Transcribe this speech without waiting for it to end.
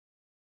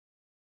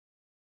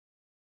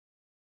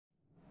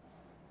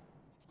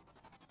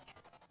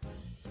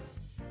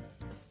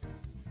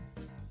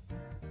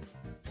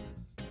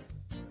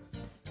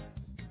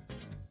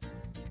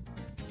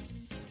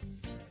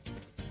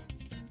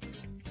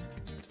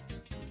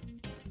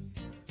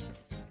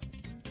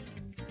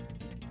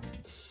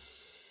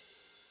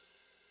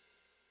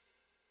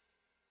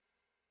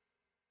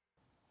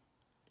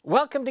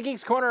Welcome to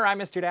Geeks Corner. I'm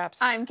Mr. Daps.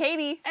 I'm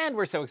Katie. And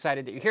we're so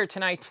excited that you're here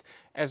tonight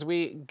as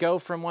we go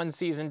from one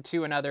season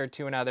to another,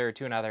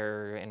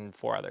 and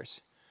 4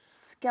 others.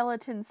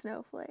 Skeleton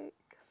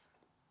snowflakes.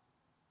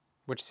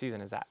 Which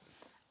season is that?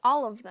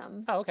 All of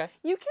them. Oh, okay.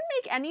 You can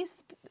make any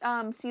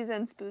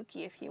season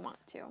spooky if you want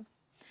to.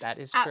 That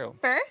is true.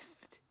 At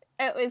first,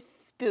 it was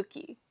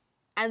spooky.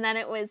 And then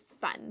it was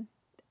fun.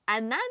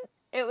 And then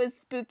it was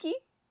spooky,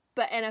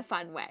 but in a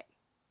fun way.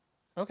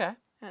 Okay.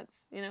 That's,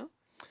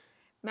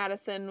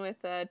 Madison with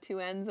 2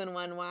 N's and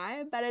 1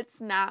 Y, but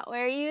it's not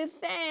where you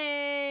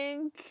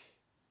think.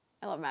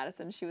 I love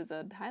Madison. She was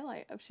a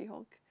highlight of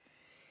She-Hulk.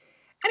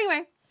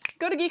 Anyway,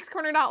 go to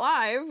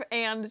geekscorner.live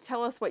and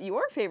tell us what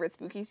your favorite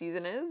spooky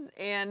season is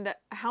and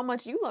how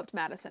much you loved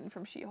Madison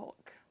from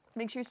She-Hulk.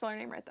 Make sure you spell her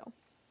name right, though.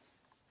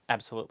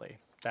 Absolutely.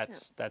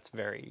 That's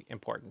very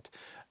important.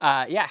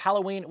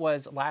 Halloween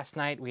was last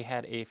night. We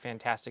had a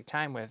fantastic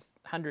time with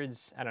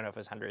hundreds, I don't know if it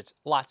was hundreds,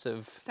 lots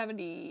of...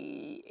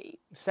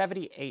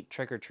 78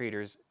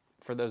 trick-or-treaters.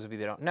 For those of you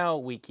that don't know,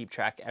 we keep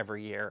track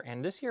every year.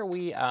 And this year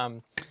we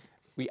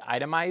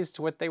itemized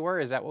what they were.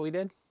 Is that what we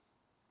did?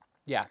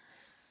 Yeah.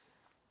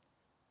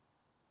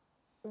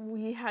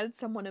 We had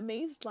someone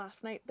amazed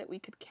last night that we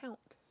could count.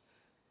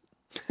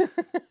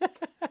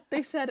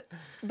 They said,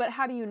 but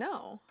how do you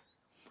know?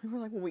 We were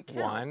like, well, we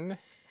count. 1,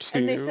 2,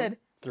 and they said,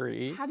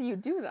 3. How do you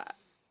do that?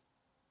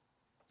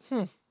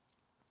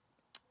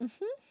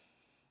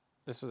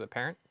 This was a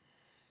parent?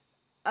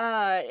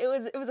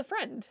 It was a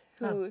friend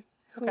who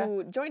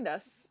okay. joined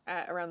us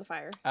around the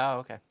fire. Oh,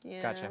 okay.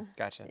 Yeah.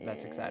 Gotcha.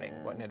 That's exciting.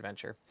 What an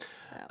adventure.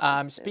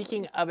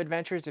 Speaking of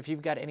adventures, if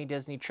you've got any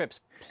Disney trips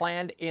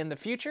planned in the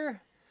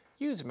future,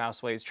 use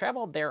Mouseways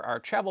Travel. They're our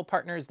travel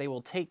partners. They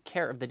will take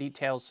care of the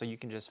details so you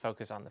can just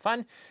focus on the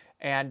fun.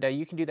 And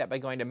you can do that by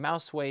going to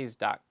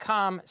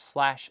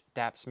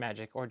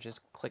mouseways.com/dapsmagic or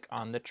just click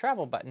on the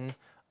travel button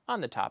on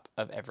the top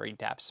of every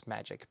Daps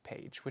Magic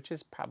page, which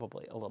is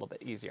probably a little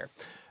bit easier.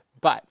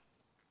 But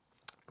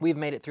we've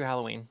made it through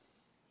Halloween.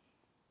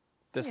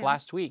 This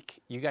last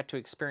week, you got to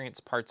experience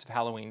parts of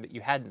Halloween that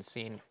you hadn't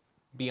seen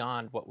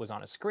beyond what was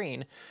on a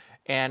screen.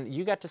 And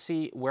you got to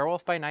see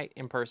Werewolf by Night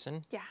in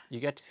person. Yeah.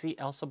 You got to see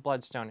Elsa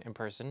Bloodstone in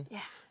person.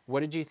 Yeah. What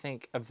did you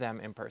think of them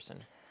in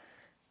person?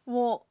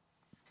 Well,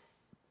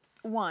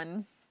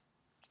 one,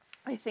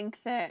 I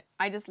think that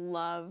I just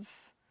love,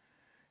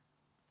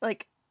 I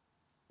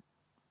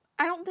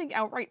don't think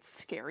outright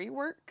scary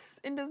works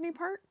in Disney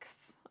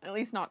parks. At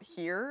least not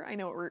here. I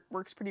know it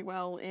works pretty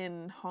well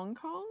in Hong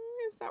Kong.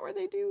 Is that where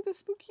they do the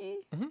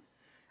spooky?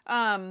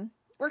 Mm-hmm.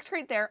 Works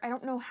great there. I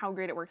don't know how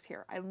great it works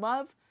here. I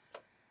love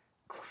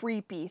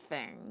creepy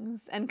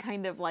things and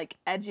kind of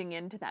edging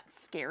into that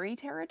scary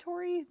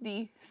territory,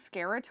 the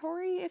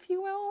scaratory, if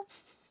you will.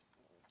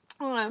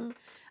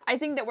 I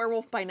think that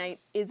Werewolf by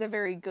Night is a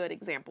very good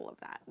example of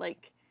that.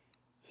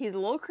 He's a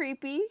little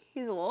creepy,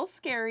 he's a little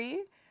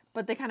scary,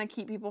 but they kind of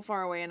keep people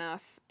far away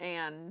enough,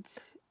 and...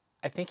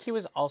 I think he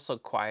was also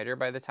quieter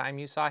by the time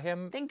you saw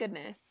him. Thank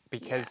goodness.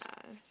 Because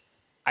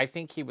I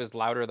think he was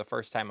louder the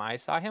first time I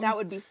saw him. That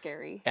would be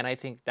scary. And I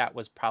think that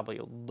was probably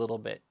a little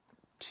bit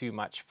too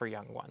much for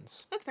young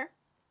ones. That's fair.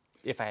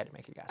 If I had to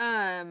make a guess.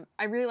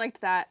 I really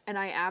liked that, and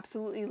I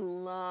absolutely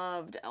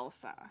loved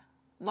Elsa.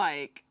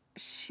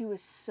 She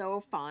was so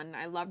fun.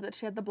 I loved that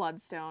she had the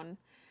Bloodstone.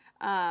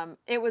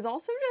 It was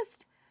also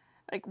just,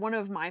 one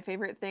of my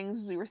favorite things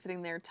was we were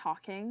sitting there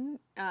talking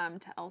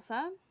to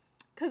Elsa.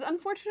 Because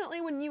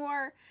unfortunately, when you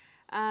are,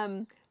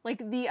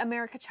 the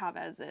America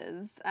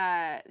Chavezes,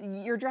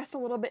 you're dressed a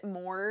little bit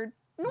more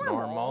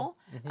normal.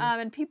 Mm-hmm.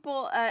 And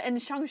people,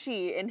 and Shang-Chi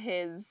in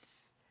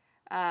his,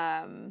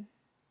 in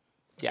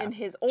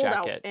his old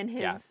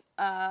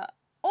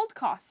old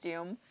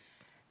costume,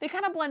 they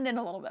kind of blend in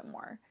a little bit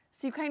more.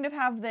 So you kind of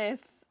have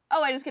this,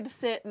 I just get to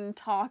sit and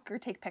talk or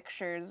take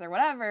pictures or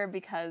whatever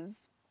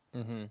because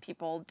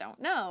people don't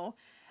know.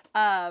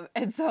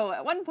 And so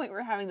at one point we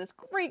were having this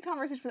great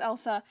conversation with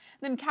Elsa, and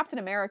then Captain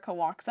America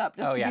walks up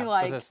just to be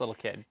like... with this little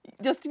kid.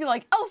 Just to be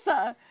like,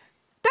 Elsa,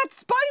 that's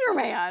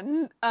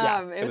Spider-Man!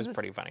 It was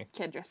pretty funny.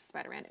 Kid dressed as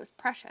Spider-Man. It was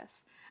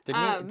precious.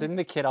 Didn't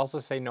the kid also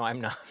say, no,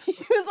 I'm not? He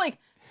was like,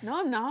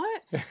 no, I'm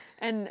not.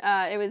 And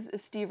it was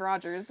Steve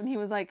Rogers, and he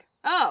was like,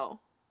 oh,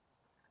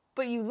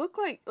 but you look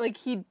like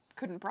he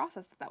couldn't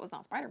process that was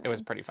not Spider-Man. It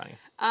was pretty funny.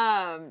 10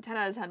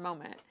 out of 10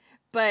 moment.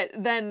 But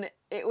then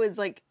it was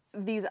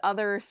these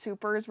other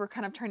supers were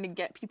kind of trying to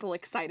get people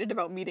excited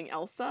about meeting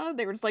Elsa.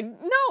 They were just like,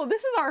 no,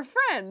 this is our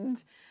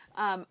friend.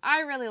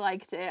 I really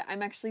liked it.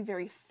 I'm actually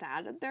very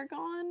sad that they're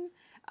gone,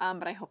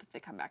 but I hope that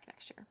they come back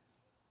next year.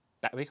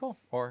 That would be cool.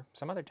 Or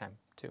some other time,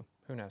 too.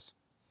 Who knows?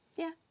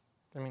 Yeah.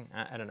 I mean,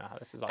 I don't know how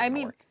this is all going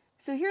to work.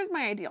 So here's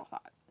my ideal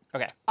thought.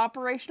 Okay.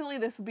 Operationally,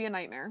 this would be a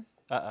nightmare.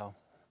 Uh-oh.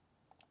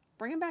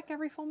 Bring him back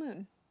every full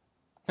moon.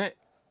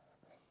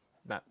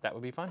 That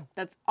would be fun.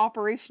 That's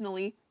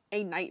operationally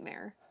a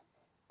nightmare.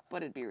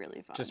 But it'd be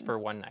really fun. Just for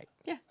one night?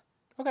 Yeah.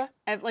 Okay.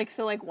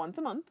 Once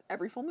a month,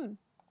 every full moon.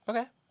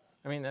 Okay.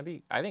 I mean, I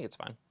think it's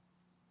fun.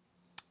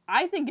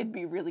 I think it'd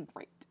be really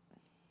great.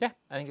 Yeah,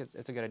 I think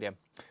it's a good idea.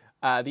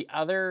 The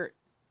other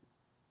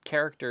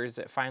characters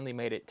that finally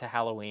made it to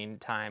Halloween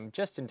time,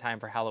 just in time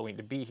for Halloween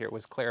to be here,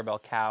 was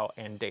Clarabelle Cow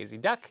and Daisy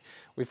Duck.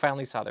 We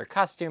finally saw their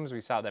costumes. We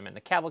saw them in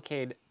the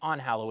cavalcade on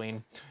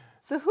Halloween.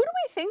 So who do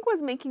we think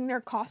was making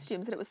their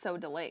costumes that it was so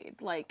delayed?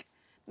 Like,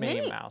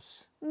 Minnie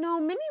Mouse. No,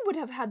 Minnie would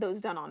have had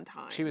those done on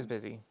time. She was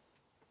busy.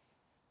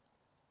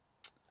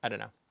 I don't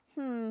know.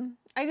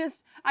 I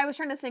was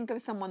trying to think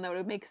of someone that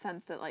would make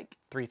sense that, like...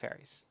 3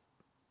 fairies.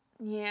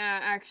 Yeah,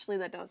 actually,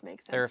 that does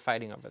make sense. They were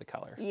fighting over the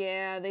color.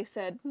 Yeah, they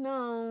said,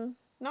 no,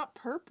 not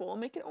purple,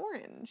 make it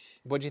orange.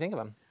 What'd you think of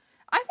them?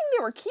 I think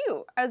they were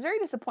cute. I was very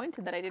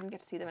disappointed that I didn't get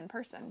to see them in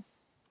person.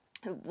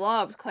 I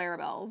loved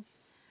Clarabelle's.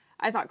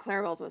 I thought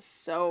Clarabelle's was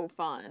so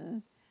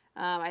fun.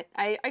 I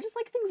just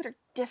like things that are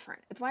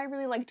different. It's why I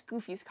really liked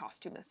Goofy's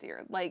costume this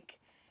year. Like,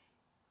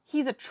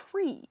 he's a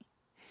tree.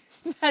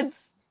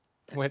 That's...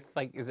 With,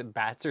 like, is it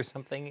bats or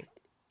something?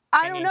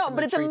 I don't know,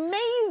 but it's amazing.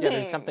 Yeah,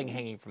 there's something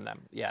hanging from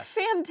them. Yes.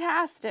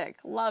 Fantastic.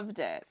 Loved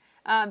it.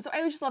 So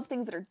I just love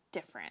things that are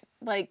different.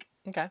 Like,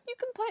 Okay. you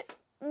can put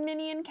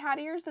Minnie in cat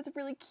ears. That's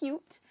really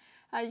cute.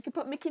 You could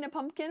put Mickey in a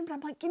pumpkin, but I'm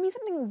like, give me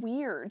something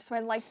weird. So I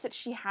liked that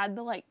she had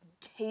the, like,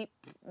 cape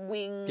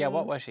wings. Yeah,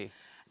 what was she?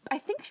 I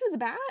think she was a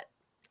bat.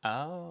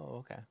 Oh,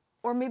 okay.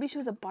 Or maybe she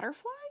was a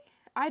butterfly?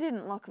 I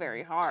didn't look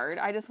very hard.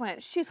 I just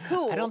went, she's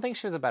cool. I don't think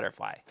she was a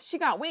butterfly. She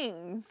got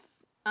wings.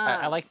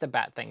 I like the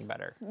bat thing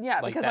better. Yeah,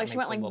 because that like she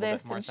makes went a like little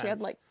this bit more and she had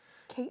sense. like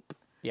cape.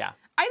 Yeah.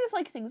 I just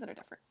like things that are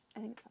different.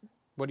 I think it's fun.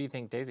 What do you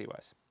think Daisy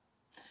was?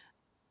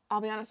 I'll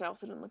be honest, I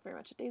also didn't look very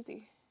much at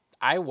Daisy.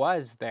 I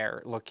was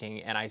there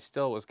looking, and I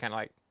still was kind of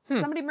like,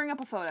 Somebody bring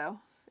up a photo.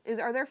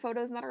 Are there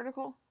photos in that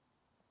article?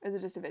 Or is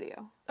it just a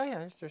video? oh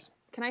yeah, there's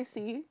Can I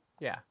see?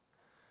 yeah.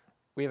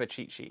 We have a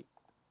cheat sheet.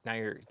 Now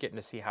you're getting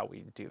to see how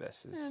we do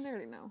this. They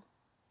already know.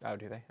 Oh,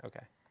 do they? Okay.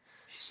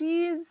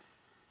 She's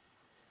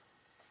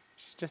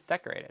She's just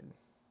decorated.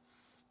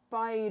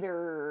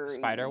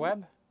 Spider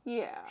web?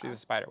 Yeah. She's a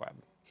spider web.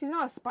 She's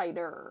not a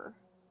spider.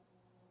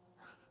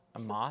 A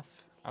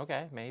moth?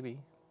 Okay, maybe.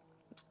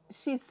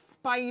 She's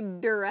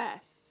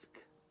spider-esque.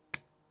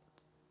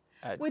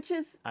 Which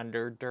is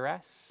Under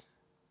duress?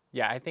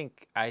 Yeah, I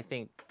think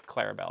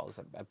Clarabelle is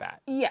a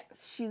bat.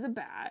 yes, she's a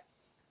bat.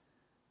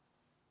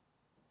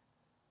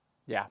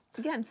 Yeah.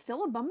 Again,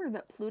 still a bummer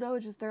that Pluto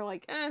is just there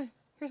like,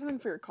 here's something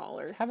for your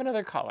collar. Have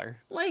another color.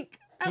 Like,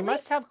 You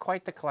must have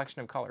quite the collection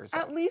of colors. Though.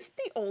 At least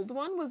the old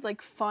one was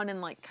like fun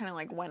and like kind of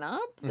like went up.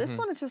 Mm-hmm. This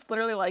one is just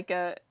literally like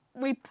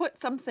we put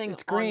something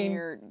It's green. on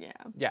your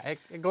Yeah,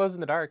 it glows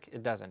in the dark.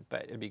 It doesn't,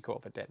 but it'd be cool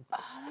if it did.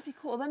 Oh, that'd be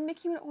cool. Then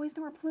Mickey would always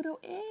know where Pluto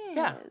is.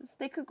 Yeah.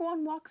 They could go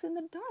on walks in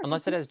the dark.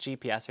 Unless it It'd has be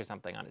GPS or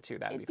something on it too,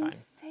 that'd It'd be be fine.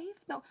 safe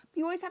though. But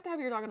you always have to have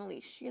your dog on a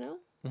leash, you know?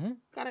 Mm-hmm.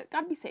 Gotta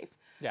be safe.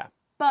 Yeah.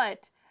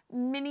 But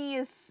Minnie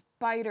is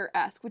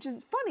spider-esque, which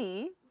is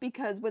funny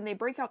because when they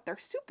break out their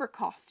super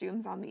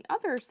costumes on the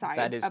other side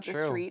That is of the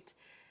true. street,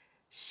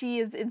 she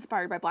is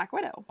inspired by Black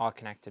Widow. All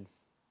connected.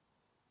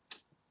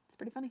 It's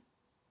pretty funny.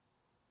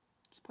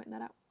 Just pointing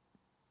that out.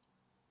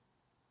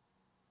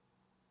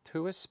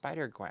 Who is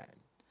Spider Gwen?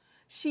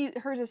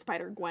 Hers is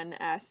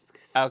Spider-Gwen-esque.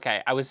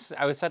 Okay, I was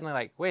suddenly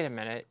like, wait a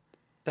minute,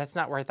 that's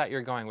not where I thought you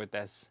were going with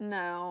this.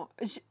 No,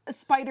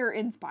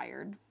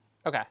 spider-inspired.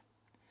 Okay,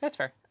 that's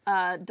fair.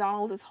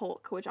 Donald is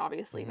Hulk, which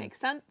obviously makes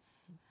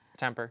sense.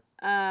 Temper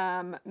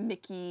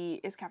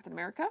Mickey is Captain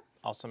America.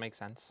 also makes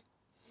sense.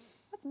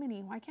 What's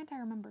Minnie? Why can't I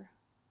remember?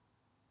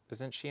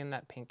 Isn't she in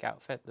that pink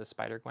outfit, the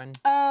Spider Gwen?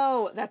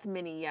 Oh, that's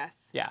Minnie,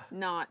 yes. Yeah,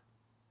 Not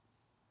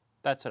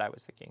that's what I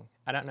was thinking.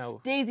 I don't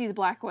know. Daisy's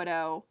Black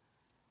Widow.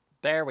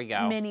 There we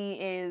go. Minnie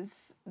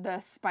is the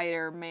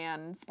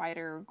Spider-Man,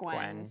 Spider-Gwen,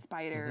 Gwen.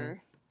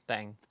 Spider,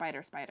 Thing.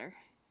 Spider.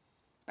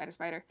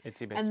 Itsy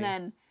bitsy. And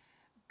then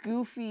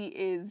Goofy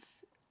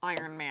is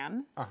Iron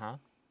Man. Uh-huh.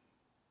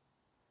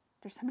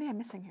 There's somebody I'm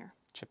missing here.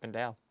 Chip and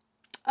Dale.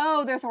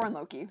 Oh, they're Thor and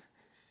Loki.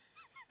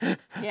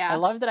 Yeah. I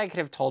love that I could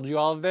have told you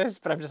all of this,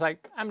 but I'm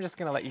just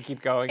going to let you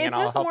keep going It's and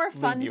I'll just help more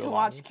lead fun you to along.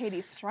 watch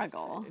Katie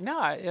struggle. No,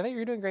 I think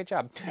you're doing a great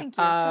job. Thank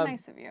you. It's so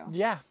nice of you.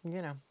 Yeah,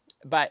 you know.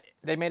 But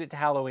they made it to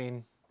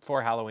Halloween,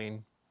 for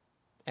Halloween,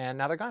 and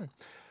now they're gone,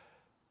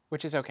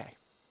 which is okay.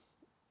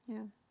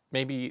 Yeah.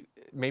 Maybe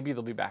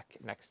they'll be back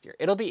next year.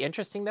 It'll be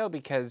interesting, though,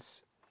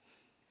 because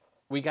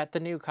we got the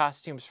new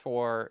costumes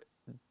for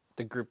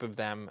the group of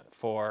them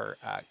for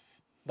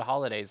the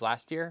holidays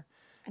last year.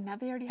 And now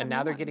they already have And now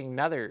new they're ones. getting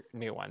another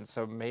new one.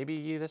 So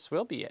maybe this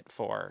will be it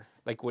for,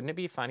 like, wouldn't it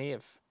be funny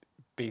if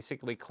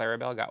basically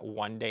Clarabelle got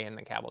one day in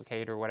the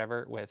cavalcade or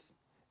whatever with,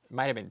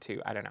 might have been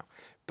 2, I don't know.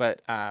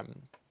 But I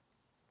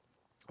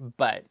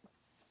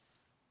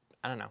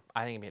don't know.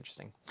 I think it'd be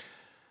interesting.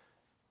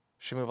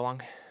 Should we move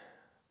along?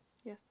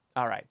 Yes.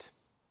 All right.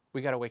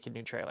 We got a wicked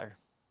new trailer.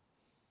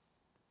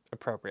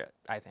 Appropriate,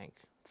 I think,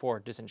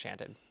 for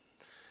Disenchanted.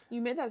 You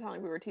made that sound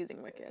like we were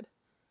teasing Wicked.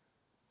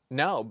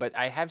 No, but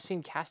I have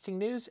seen casting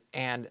news,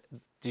 and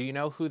do you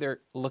know who they're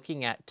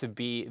looking at to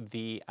be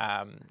the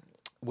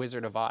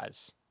Wizard of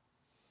Oz?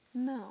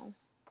 No.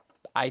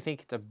 I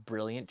think it's a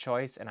brilliant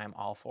choice, and I'm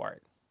all for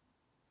it.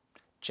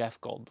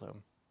 Jeff Goldblum.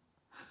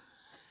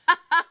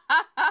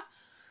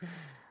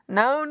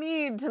 No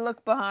need to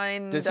look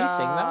behind. Does he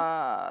sing,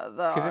 though?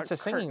 Because Because it's a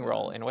singing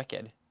role in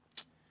Wicked.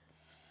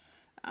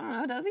 I don't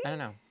know. Does he? I don't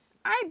know.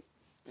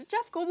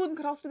 Jeff Goldblum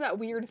could also do that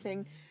weird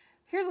thing.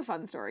 Here's a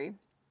fun story.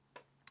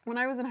 When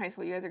I was in high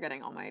school, you guys are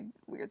getting all my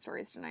weird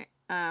stories tonight.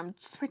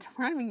 Just wait till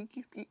we're not even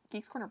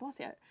Geeks Corner Plus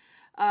yet.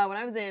 When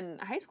I was in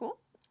high school,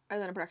 I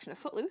was in a production of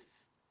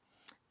Footloose,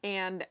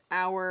 and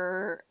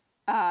our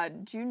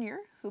junior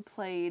who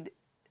played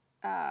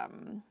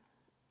the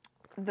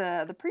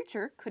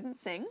preacher couldn't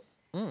sing,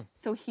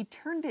 so he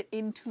turned it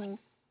into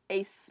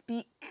a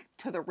speak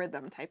to the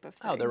rhythm type of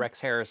thing. Oh, the Rex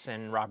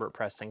Harrison, Robert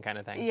Preston kind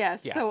of thing.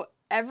 Yes. Yeah. So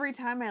every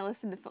time I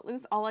listen to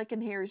Footloose, all I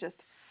can hear is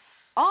just,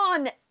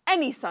 on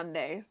any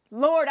Sunday,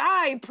 Lord,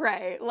 I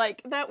pray.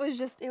 Like, that was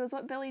just, it was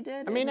what Billy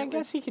did. I mean, I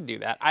guess he could do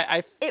that.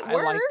 I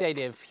like the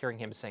idea of hearing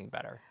him sing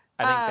better.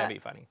 I think that'd be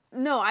funny.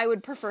 No, I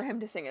would prefer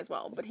him to sing as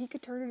well, but he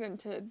could turn it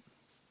into...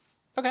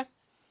 Okay.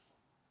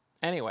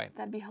 Anyway.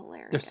 That'd be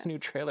hilarious. There's a new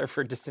trailer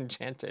for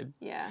Disenchanted.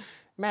 Yeah.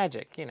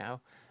 Magic, you know.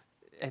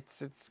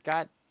 It's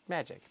got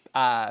magic.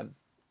 Not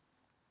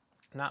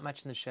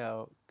much in the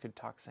show. Could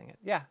talk, sing it.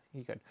 Yeah,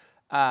 he could.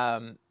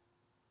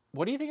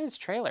 What do you think of this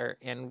trailer?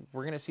 And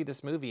we're going to see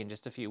this movie in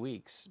just a few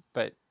weeks,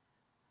 but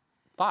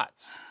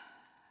thoughts?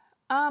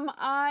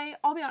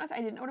 I'll be honest, I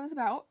didn't know what it was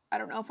about. I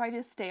don't know if I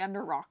just stay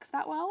under rocks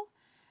that well.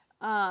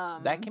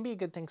 That can be a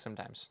good thing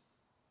sometimes.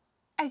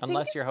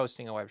 Unless you're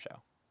hosting a web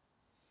show.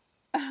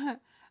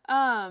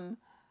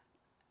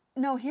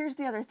 No, here's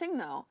the other thing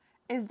though,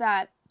 is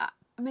that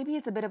maybe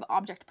it's a bit of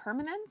object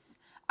permanence.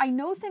 I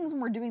know things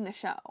when we're doing the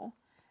show,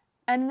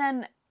 and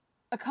then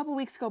a couple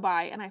weeks go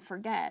by and I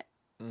forget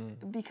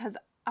because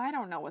I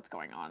don't know what's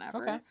going on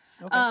ever.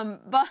 Okay.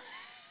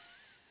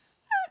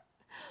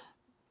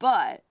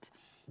 But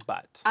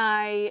But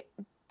I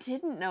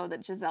didn't know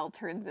that Giselle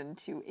turns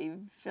into a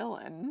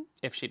villain.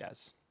 If she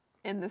does.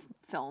 In this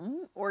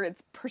film, or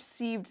it's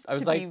perceived I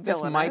was to like, be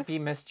villainous. this might be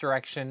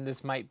misdirection.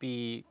 This might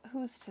be...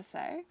 Who's to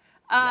say?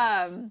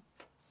 Yes.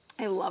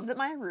 I love that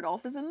Maya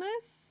Rudolph is in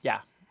this. Yeah.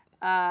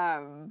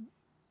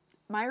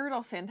 Maya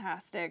Rudolph's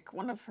fantastic.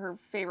 One of her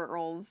favorite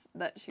roles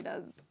that she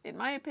does, in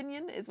my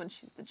opinion, is when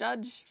she's the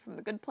judge from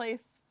The Good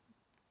Place.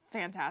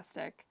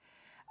 Fantastic.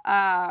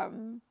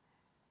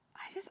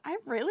 I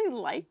really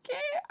like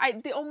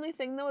it. The only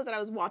thing though is that I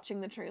was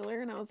watching the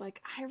trailer and I was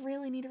like, I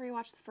really need to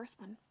rewatch the first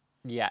one.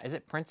 Yeah. Is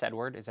it Prince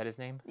Edward? Is that his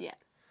name? Yes.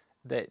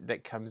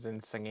 That comes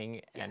in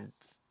singing and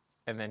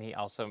then he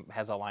also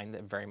has a line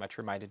that very much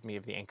reminded me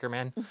of the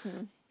Anchorman.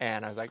 Mm-hmm.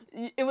 And I was like,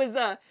 it was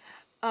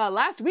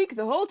last week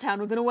the whole town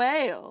was in a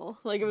whale.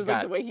 Like it was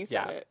like the way he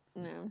said it.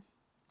 No.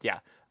 Yeah.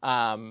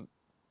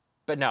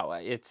 But no,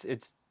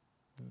 it's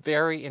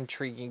very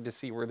intriguing to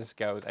see where this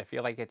goes. I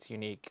feel like it's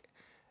unique.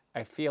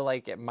 I feel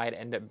like it might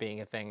end up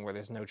being a thing where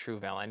there's no true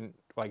villain.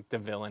 Like the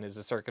villain is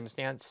a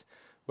circumstance,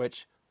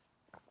 which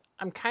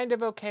I'm kind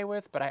of okay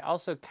with, but I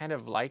also kind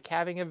of like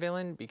having a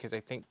villain because I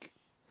think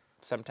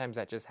sometimes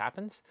that just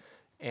happens.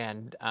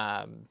 And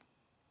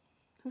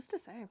who's to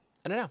say?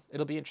 I don't know.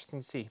 It'll be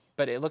interesting to see.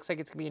 But it looks like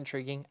it's going to be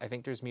intriguing. I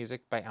think there's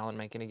music by Alan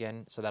Menken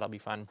again, so that'll be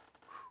fun.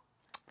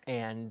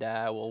 And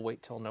we'll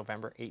wait till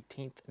November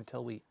 18th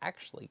until we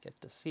actually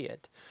get to see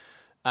it.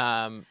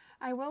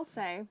 I will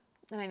say,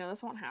 and I know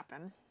this won't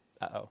happen.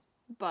 Uh-oh.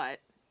 But,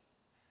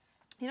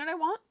 you know what I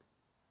want?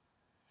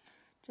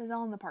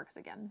 Giselle in the parks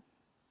again.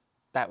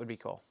 That would be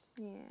cool.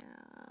 Yeah.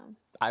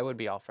 I would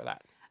be all for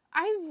that.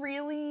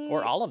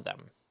 Or all of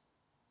them.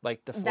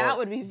 Like the four. That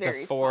would be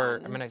very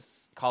fun. I'm going to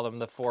call them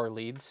the four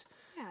leads.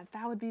 Yeah,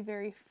 that would be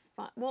very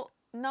fun. Well,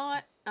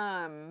 not...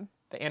 The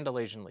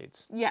Andalasian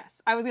leads.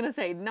 Yes. I was going to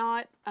say,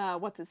 not...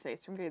 what's his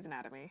face from Grey's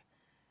Anatomy?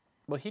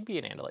 Well, he'd be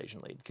an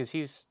Andalasian lead, because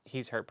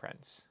he's her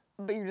prince.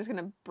 But you're just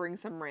going to bring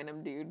some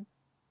random dude?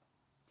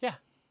 Yeah.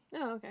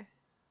 Oh, okay.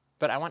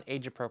 But I want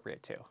age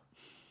appropriate, too.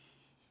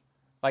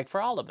 Like,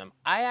 for all of them.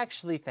 I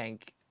actually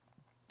think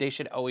they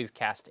should always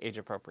cast age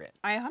appropriate.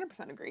 I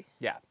 100% agree.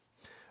 Yeah.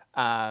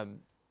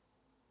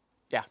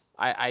 Yeah,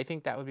 I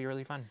think that would be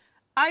really fun.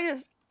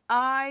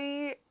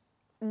 I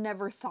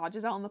never saw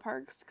Giselle in the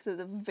Parks because it was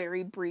a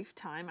very brief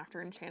time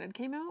after Enchanted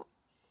came out.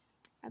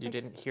 You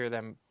didn't hear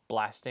them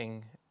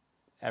blasting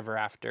Ever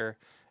After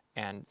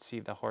and see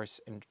the horse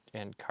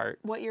and cart.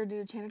 What year did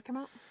Enchanted come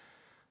out?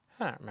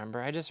 I don't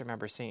remember. I just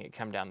remember seeing it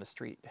come down the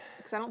street.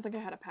 Because I don't think I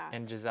had a pass.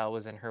 And Giselle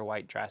was in her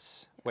white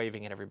dress,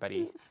 waving at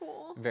everybody.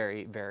 Beautiful.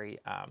 Very, very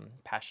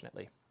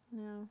passionately.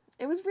 Yeah.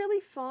 It was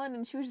really fun,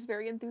 and she was just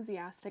very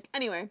enthusiastic.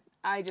 Anyway,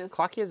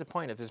 Clocky has a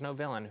point. If there's no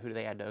villain, who do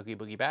they add to Oogie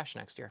Boogie Bash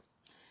next year?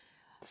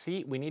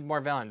 See, we need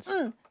more villains.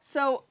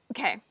 So,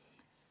 okay.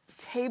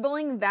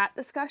 Tabling that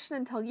discussion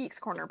until Geeks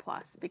Corner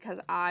Plus, because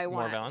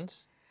More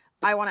villains?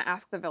 I want to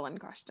ask the villain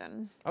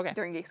question. Okay.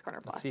 During Geeks Corner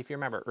Plus. Let's see if you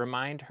remember.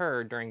 Remind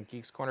her during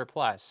Geeks Corner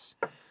Plus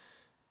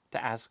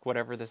to ask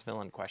whatever this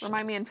villain question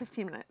Remind me in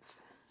 15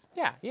 minutes.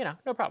 Yeah,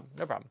 no problem.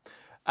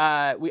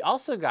 We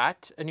also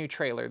got a new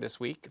trailer this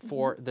week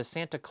for The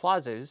Santa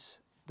Clauses,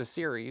 the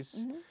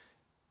series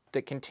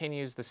that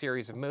continues the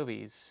series of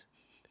movies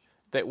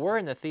that were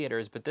in the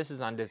theaters, but this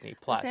is on Disney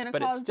Plus. Santa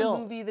but Claus, it's still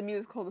the movie, the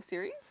musical, the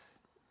series?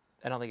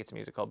 I don't think it's a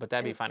musical, but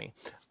that'd be It's- funny.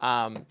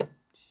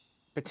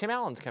 But Tim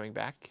Allen's coming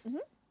back. Mhm.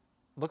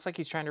 Looks like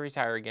he's trying to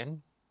retire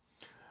again.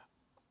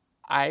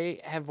 I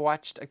have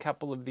watched a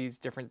couple of these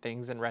different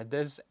things and read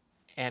this,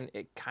 and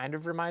it kind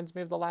of reminds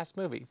me of the last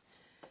movie.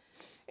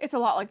 It's a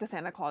lot like the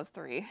Santa Claus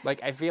 3.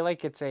 Like, I feel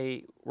like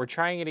we're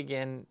trying it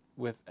again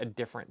with a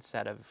different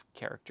set of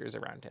characters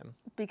around him.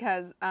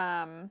 Because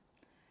the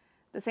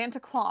Santa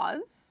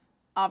Claus,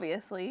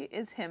 obviously,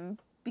 is him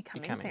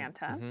becoming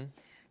Santa. Mhm.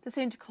 The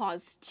Santa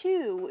Claus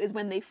 2 is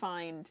when they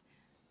find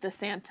the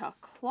Santa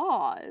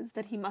Claus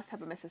that he must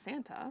have a Mrs.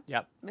 Santa,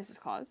 Yep. Mrs.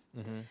 Claus.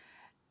 Mhm.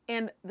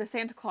 And the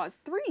Santa Claus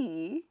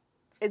 3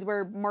 is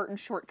where Martin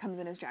Short comes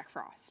in as Jack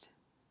Frost.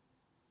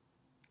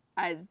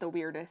 As the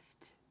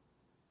weirdest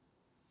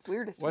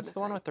of What's the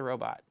one three. with the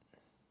robot?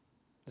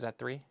 Is that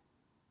 3?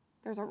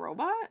 There's a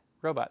robot?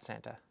 Robot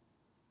Santa.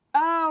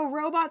 Oh,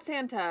 Robot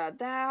Santa.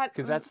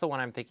 Because that's the one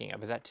I'm thinking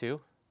of. Is that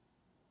 2?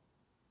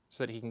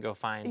 So that he can go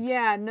find.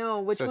 Yeah,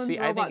 no. Which So, one's see,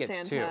 I Robot think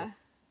it's Santa?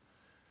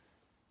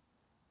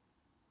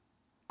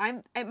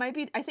 It might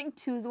be. I think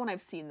 2 is the one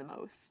I've seen the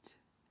most.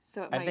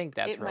 So I think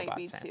that's it might Robot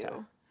be Santa.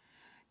 2.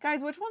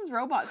 Guys, which one's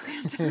Robot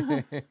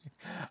Santa?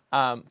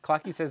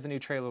 Clocky says the new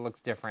trailer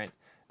looks different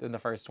than the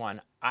first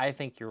one. I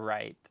think you're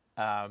right.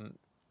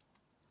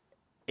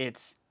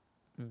 It's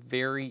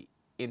very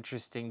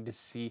interesting to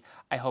see.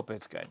 I hope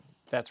it's good.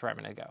 That's where I'm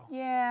gonna go.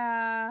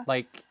 Yeah.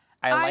 Like,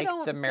 I I like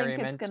don't the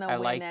merriment. think it's gonna I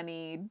win like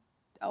any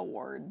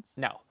awards.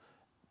 no,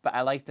 but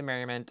I like the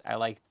merriment. I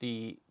like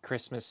the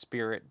Christmas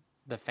spirit,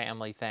 the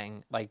family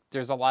thing. Like,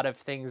 there's a lot of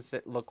things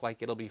that look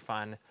like it'll be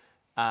fun.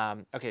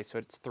 Okay, so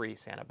it's 3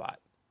 Santa bot.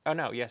 Oh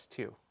no, yes,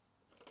 2.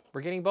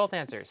 We're getting both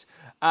answers.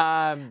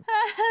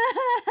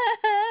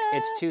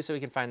 It's 2 so we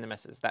can find the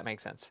misses. That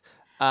makes sense.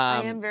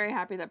 I am very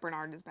happy that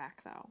Bernard is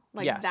back, though.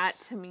 Like, Yes. that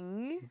to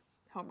me,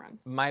 home run.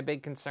 My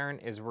big concern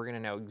is we're going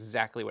to know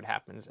exactly what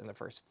happens in the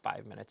first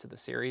 5 minutes of the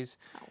series.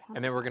 Oh,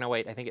 And then we're going to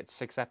wait, I think it's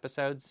 6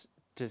 episodes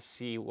to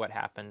see what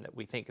happened that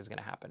we think is going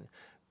to happen.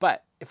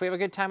 But if we have a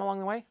good time along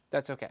the way,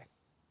 that's okay.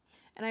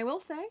 And I will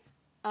say,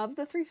 of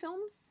the 3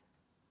 films,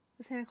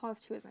 the Santa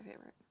Claus 2 is my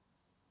favorite.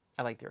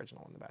 I like the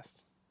original one the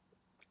best.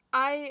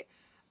 I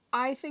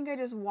think I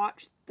just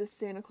watched the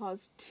Santa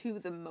Claus 2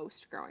 the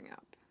most growing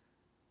up.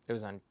 It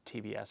was on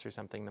TBS or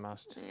something the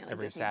most Yeah, like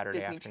every Disney, Saturday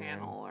Disney afternoon.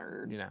 Channel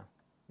or You know,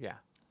 yeah.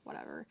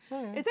 whatever.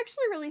 Oh, yeah. It's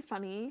actually really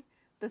funny.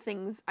 The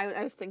things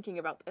I was thinking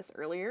about this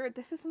earlier.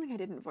 This is something I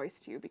didn't voice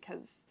to you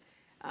because,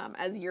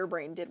 as your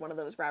brain did one of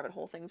those rabbit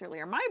hole things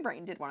earlier, my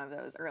brain did one of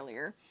those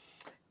earlier,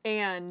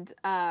 and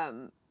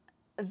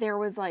there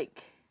was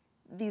like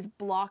these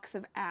blocks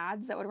of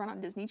ads that would run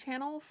on Disney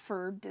Channel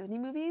for Disney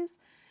movies.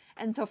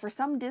 And so for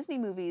some Disney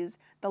movies,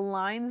 the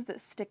lines that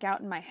stick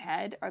out in my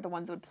head are the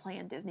ones that would play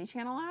in Disney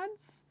Channel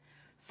ads.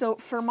 So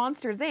for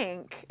Monsters,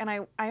 Inc., and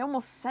I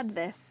almost said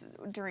this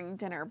during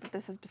dinner, but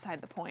this is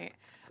beside the point.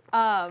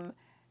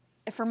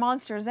 For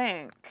Monsters,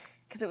 Inc.,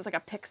 because it was like a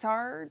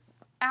Pixar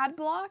ad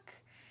block,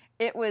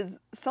 it was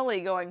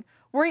Sully going,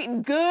 "We're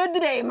eating good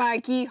today,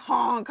 Mikey,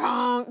 honk,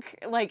 honk."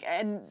 Like,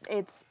 and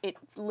it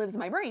lives in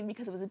my brain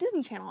because it was a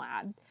Disney Channel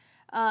ad.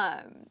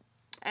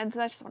 And so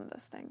that's just one of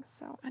those things.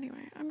 So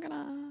anyway, I'm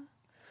gonna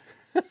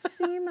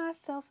see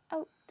myself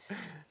out.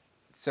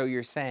 So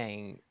you're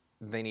saying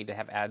they need to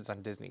have ads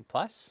on Disney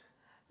Plus?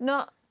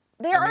 No,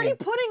 they're I already mean,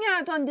 putting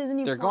ads on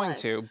Disney They're Plus. going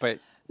to, but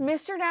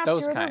Mr. Daps,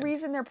 those you're kind. the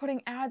reason they're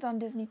putting ads on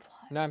Disney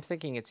Plus. no, I'm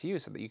thinking it's you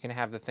so that you can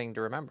have the thing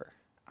to remember.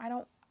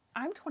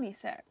 I'm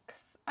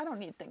 26. I don't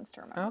need things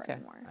to remember Okay.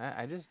 anymore.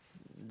 I just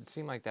it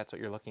seemed like that's what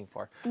you're looking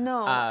for.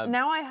 No,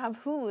 now I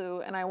have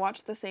Hulu and I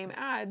watch the same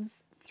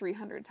ads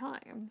 300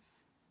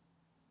 times.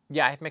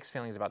 Yeah, I have mixed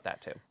feelings about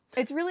that too.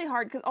 It's really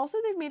hard because also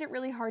they've made it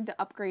really hard to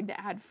upgrade to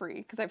ad free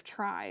because I've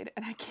tried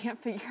and I can't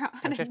figure out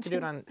how Don't to you have to do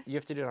it on you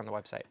have to do it on the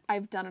website.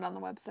 I've done it on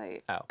the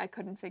website. Oh. I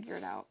couldn't figure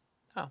it out.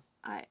 Oh.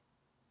 But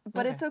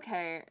Okay. it's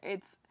okay.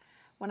 It's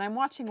when I'm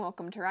watching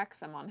Welcome to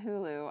Wrexham on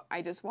Hulu,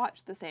 I just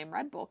watch the same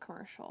Red Bull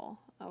commercial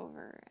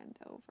over and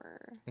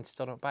over And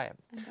still don't buy it.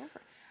 and over.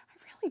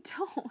 I really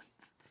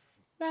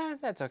don't.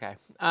 That's okay.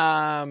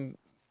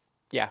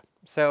 Yeah.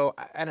 So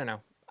I don't know.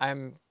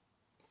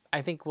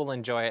 I think we'll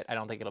enjoy it. I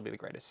don't think it'll be the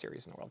greatest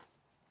series in the world.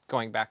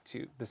 Going back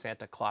to the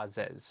Santa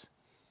Clauses.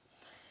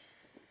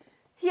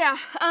 Yeah,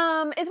 it's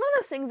one of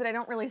those things that I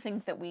don't really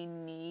think that we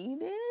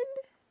needed.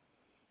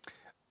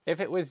 If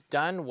it was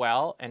done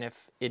well and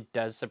if it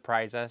does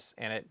surprise us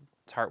and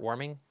it's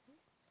heartwarming,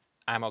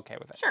 I'm okay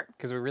with it. Sure.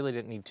 Because we really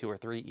didn't need 2 or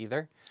 3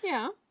 either.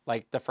 Yeah.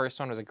 Like the first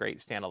one was a great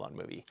standalone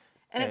movie.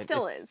 And it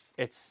still is.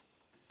 It's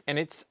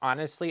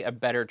honestly a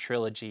better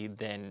trilogy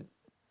than,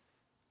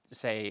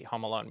 say,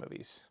 Home Alone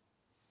movies.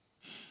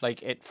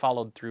 Like, it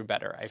followed through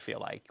better, I feel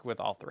like, with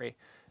all 3.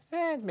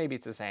 Maybe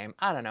it's the same.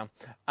 I don't know.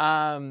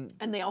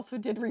 And they also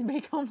did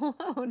remake Home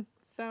Alone,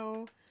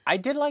 so I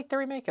did like the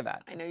remake of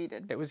that. I know you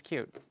did. It was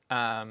cute.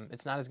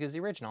 It's not as good as the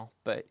original,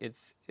 but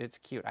it's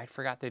cute. I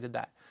forgot they did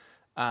that.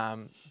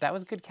 That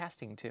was good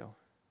casting, too.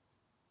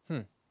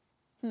 A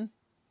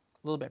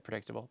little bit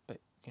predictable, but,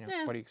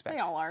 what do you expect?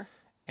 They all are.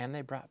 And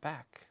they brought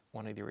back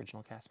one of the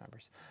original cast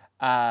members.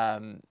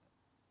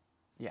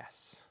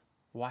 Yes,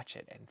 watch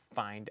it and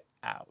find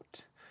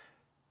out.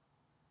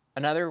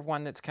 Another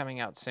one that's coming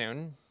out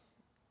soon,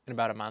 in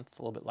about a month,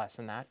 a little bit less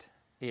than that,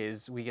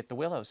 is we get the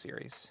Willow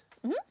series.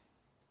 Mhm.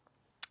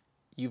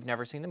 You've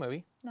never seen the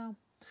movie. No.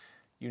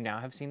 You now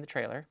have seen the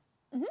trailer.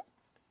 Mhm.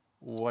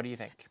 What do you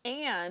think?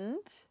 And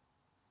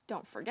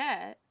don't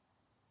forget,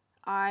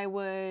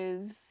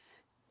 was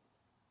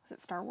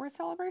it Star Wars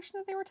Celebration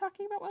that they were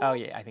talking about? Oh,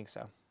 yeah, I think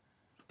so.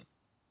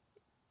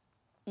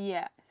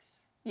 Yes.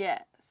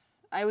 Yes.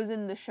 I was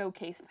in the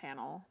showcase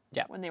panel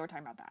Yeah. when they were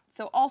talking about that.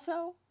 So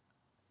also,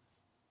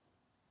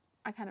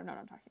 I kind of know what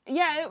I'm talking about.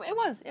 Yeah, it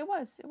was. It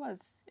was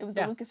the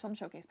Yeah. Lucasfilm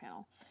showcase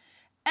panel.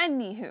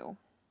 Anywho,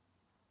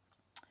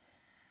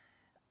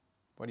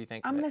 What do you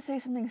think? I'm of going it? to say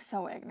something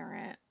so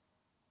ignorant.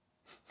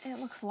 It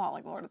looks a lot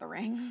like Lord of the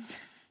Rings.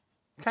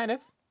 Kind of.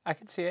 I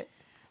can see it.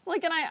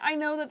 Like, and I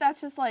know that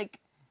that's just like,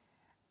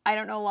 I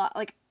don't know a lot.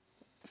 Like,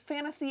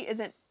 fantasy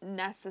isn't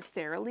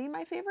necessarily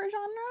my favorite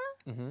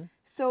genre. Mm-hmm.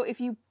 So if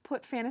you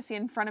put fantasy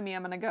in front of me,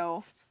 I'm going to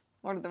go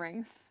Lord of the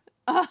Rings.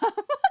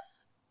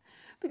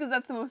 Because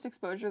that's the most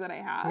exposure that I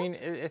have. I mean,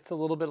 it's a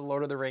little bit of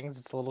Lord of the Rings.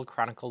 It's a little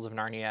Chronicles of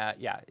Narnia.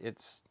 Yeah,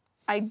 it's...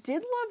 I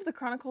did love the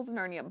Chronicles of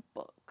Narnia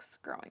books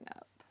growing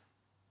up.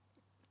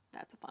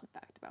 That's a fun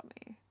fact about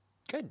me.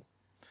 good.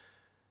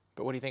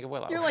 But what do you think of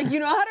Willow? You're like, you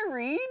know how to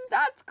read?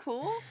 That's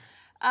cool.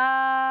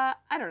 I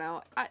don't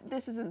know.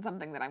 This isn't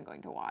something that I'm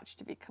going to watch,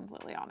 to be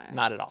completely honest.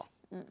 Not at all.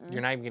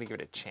 You're not even going to give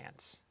it a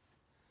chance.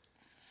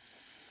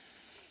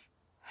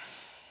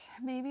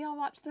 Maybe I'll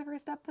watch the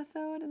first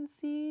episode and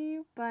see,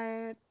 but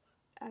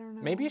I don't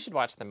know. Maybe you should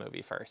watch the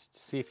movie first.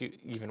 See if you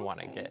even want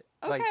to Okay. get...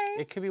 Like, Okay.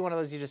 it could be one of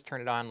those you just turn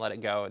it on, let it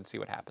go, and see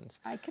what happens.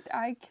 I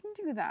can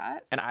do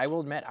that. And I will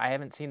admit, I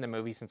haven't seen the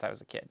movie since I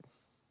was a kid.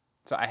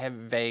 So I have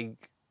vague,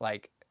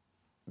 like,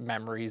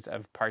 memories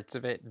of parts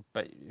of it,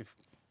 but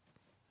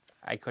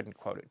I couldn't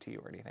quote it to you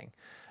or anything.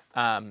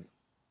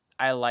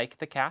 I like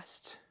the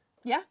cast.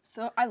 Yeah,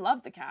 so I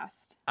love the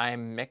cast.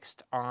 I'm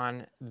mixed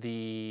on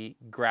the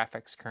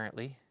graphics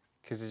currently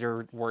because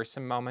there were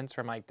some moments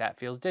where I'm like, that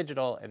feels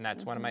digital, and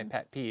that's one of my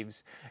pet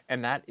peeves.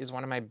 And that is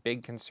one of my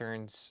big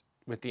concerns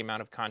with the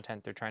amount of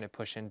content they're trying to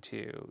push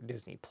into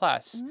Disney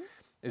Plus,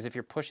 is if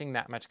you're pushing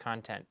that much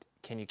content,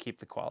 can you keep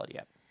the quality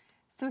up?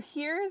 So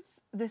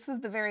this was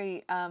the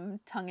very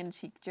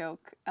tongue-in-cheek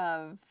joke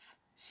of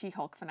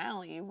She-Hulk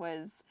finale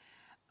was,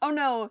 oh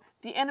no,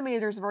 the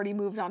animators have already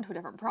moved on to a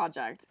different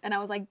project. And I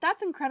was like,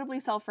 that's incredibly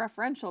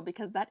self-referential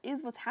because that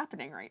is what's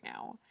happening right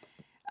now.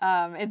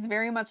 It's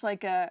very much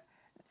like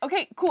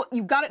okay, cool,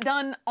 you got it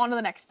done, on to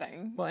the next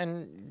thing. Well,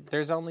 and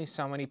there's only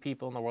so many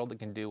people in the world that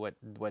can do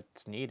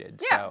what's needed.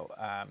 Yeah.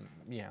 So,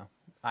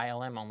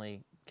 ILM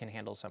only can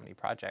handle so many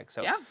projects.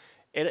 So Yeah.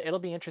 it'll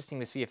be interesting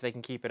to see if they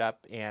can keep it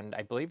up. And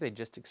I believe they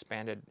just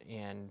expanded.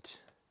 And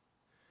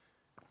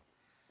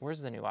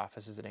where's the new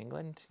office? Is it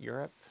England,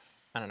 Europe?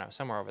 I don't know,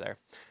 somewhere over there.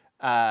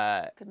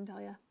 Couldn't tell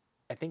you.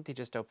 I think they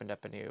just opened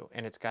up a new,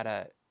 and it's got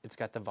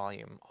the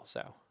volume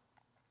also.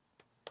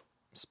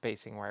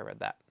 Spacing where I read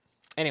that.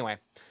 Anyway,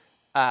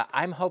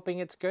 I'm hoping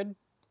it's good,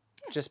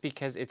 just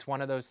because it's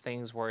one of those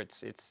things where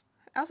it's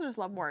I also just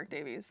love Warwick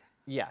Davies.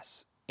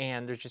 yes,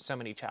 and there's just so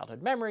many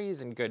childhood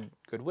memories and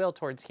goodwill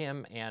towards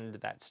him and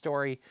that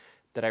story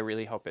that I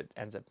really hope it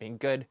ends up being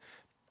good.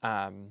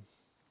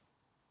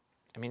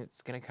 I mean,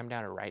 it's going to come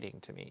down to writing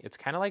to me. It's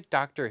kind of like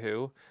Doctor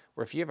Who,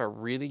 where if you have a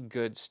really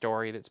good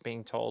story that's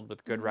being told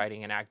with good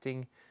writing and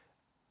acting,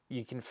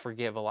 you can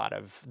forgive a lot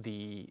of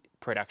the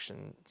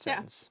production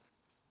sins.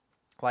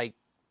 Like,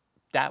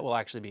 that will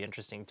actually be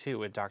interesting too,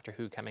 with Doctor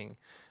Who coming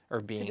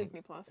or being To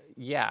Disney Plus.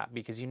 Yeah,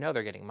 because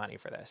they're getting money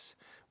for this,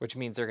 which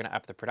means they're going to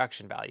up the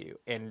production value.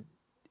 And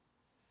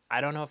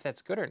I don't know if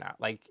that's good or not.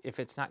 Like, if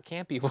it's not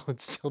campy, will it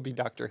still be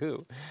Doctor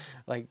Who?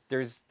 Like,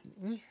 there's,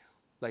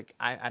 like,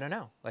 I don't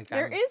know. Like,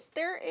 There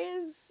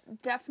is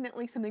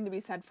definitely something to be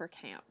said for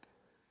camp.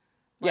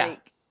 Yeah.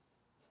 Like,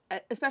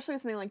 especially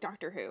with something like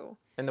Doctor Who.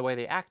 And the way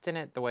they act in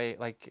it, the way,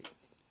 like,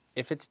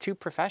 if it's too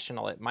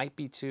professional, it might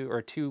be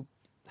too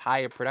high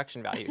a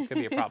production value. It could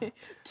be a problem.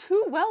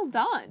 Too well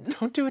done.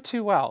 Don't do it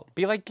too well.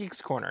 Be like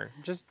Geeks Corner.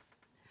 Just,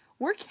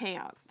 We're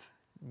camp.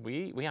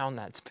 we own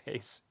that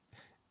space.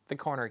 The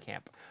corner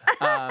camp.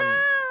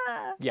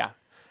 Yeah.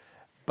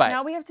 But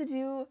Now we have to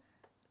do.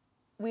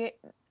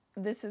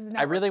 This is.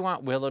 I really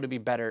want Willow to be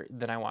better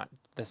than I want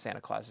the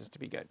Santa Clauses to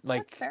be good.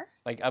 Like, That's fair.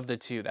 Like, of the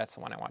two, that's the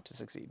one I want to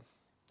succeed.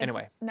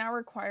 Anyway. It's now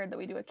required that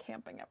we do a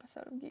camping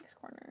episode of Geeks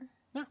Corner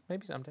No,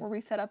 maybe someday. where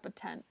we set up a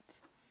tent,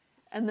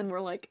 and then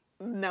we're like,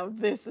 "No,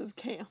 this is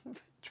camp."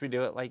 Should we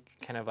do it like,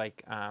 kind of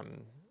like,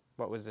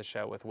 what was the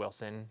show with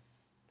Wilson?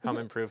 Home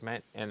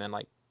Improvement, and then,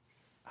 like,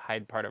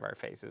 hide part of our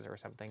faces or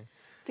something.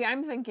 See,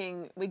 I'm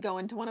thinking we go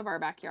into one of our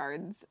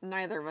backyards.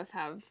 Neither of us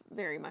have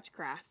very much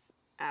grass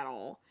at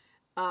all,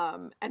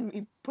 and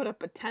we put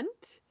up a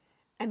tent,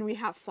 and we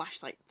have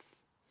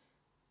flashlights.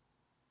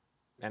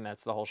 And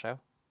that's the whole show?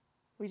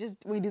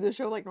 We do the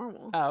show like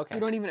normal. Oh, okay. We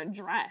don't even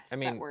address I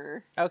mean, that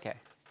we're. Okay.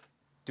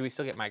 Do we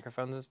still get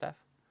microphones and stuff?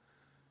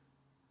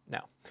 No.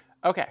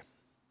 Okay,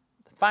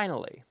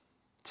 finally,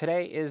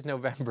 today is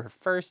November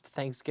 1st.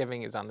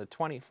 Thanksgiving is on the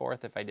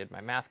 24th, if I did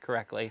my math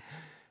correctly.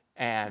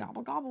 And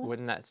Gobble, gobble.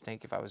 wouldn't that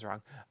stink if I was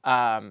wrong?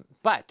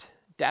 But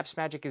Daps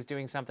Magic is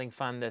doing something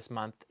fun this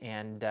month,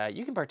 and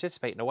you can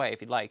participate in a way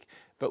if you'd like.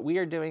 But we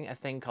are doing a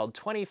thing called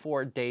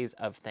 24 Days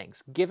of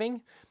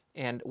Thanksgiving.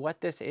 And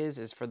what this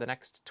is for the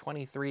next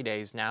 23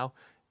 days now,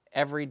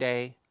 every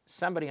day,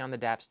 somebody on the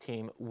Daps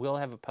team will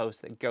have a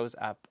post that goes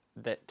up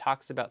that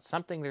talks about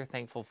something they're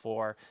thankful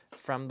for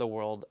from the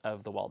world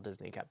of the Walt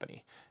Disney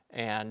Company.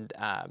 And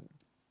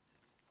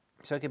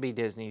so it could be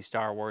Disney,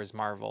 Star Wars,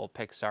 Marvel,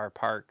 Pixar,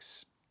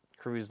 parks,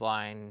 cruise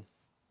line,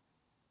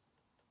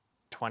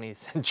 20th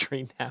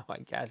century now, I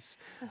guess.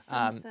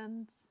 The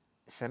Simpsons.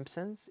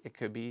 Simpsons? It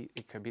could be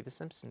the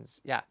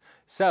Simpsons. Yeah.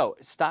 So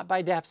stop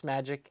by Daps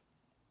Magic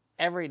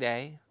every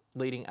day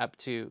leading up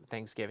to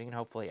Thanksgiving and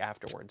hopefully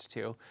afterwards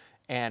too,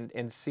 and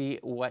see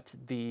what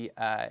the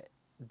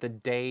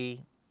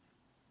day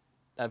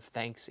of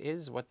thanks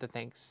is, what the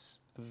thanks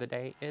of the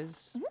day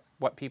is,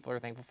 what people are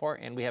thankful for,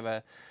 and we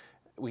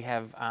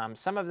have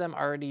some of them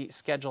already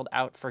scheduled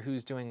out for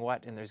who's doing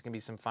what, and there's going to be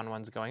some fun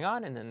ones going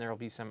on, and then there will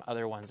be some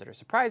other ones that are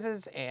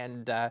surprises,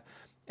 and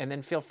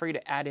then feel free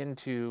to add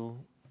into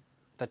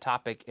the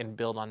topic and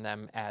build on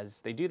them as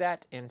they do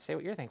that, and say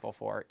what you're thankful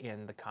for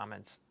in the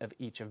comments of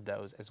each of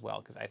those as well,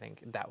 because I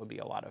think that would be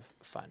a lot of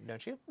fun,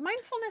 don't you?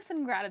 Mindfulness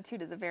and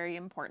gratitude is a very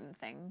important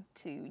thing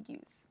to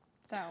use.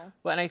 So.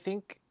 Well, and I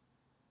think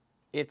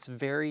it's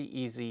very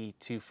easy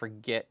to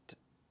forget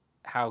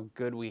how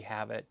good we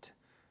have it,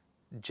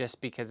 just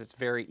because it's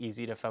very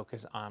easy to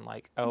focus on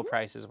like, oh,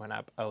 prices went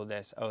up, oh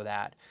this, oh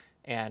that.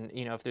 And,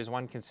 if there's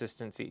one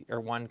consistency or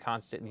one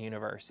constant in the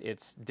universe,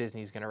 it's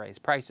Disney's going to raise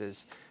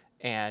prices.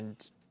 And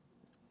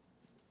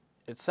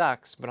it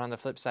sucks, but on the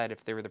flip side,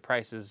 if they were the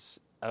prices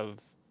of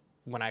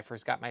when I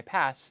first got my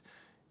pass,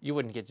 you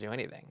wouldn't get to do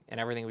anything. And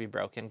everything would be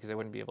broken because I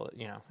wouldn't be able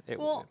to,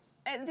 Well,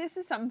 this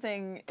is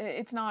something,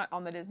 it's not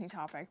on the Disney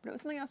topic, but it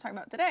was something I was talking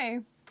about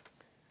today,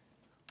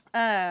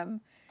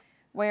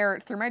 where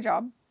through my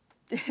job,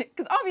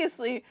 because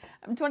obviously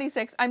I'm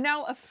 26, I'm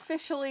now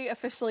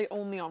officially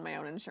only on my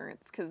own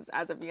insurance, because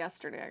as of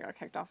yesterday, I got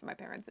kicked off of my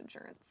parents'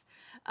 insurance.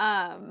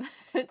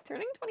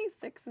 Turning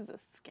 26 is a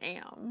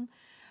scam,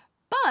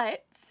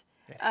 but...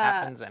 It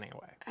happens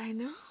anyway. I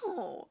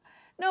know.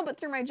 No, but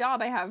through my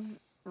job, I have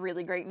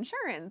really great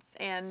insurance,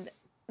 and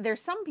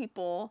there's some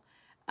people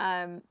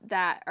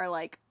that are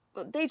like,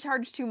 they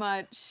charge too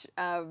much,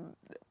 the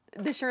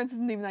insurance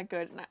isn't even that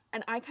good,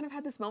 and I kind of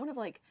had this moment of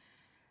like,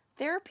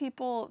 there are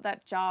people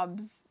that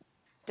jobs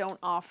don't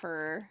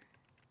offer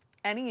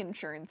any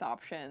insurance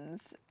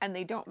options, and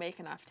they don't make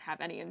enough to have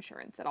any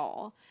insurance at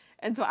all.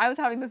 And so I was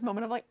having this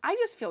moment of like, I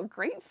just feel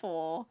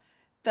grateful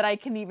that I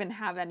can even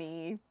have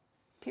any,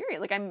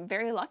 period. Like, I'm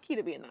very lucky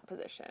to be in that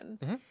position.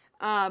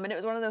 And it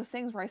was one of those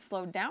things where I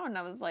slowed down and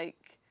I was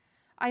like,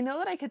 I know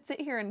that I could sit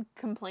here and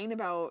complain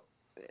about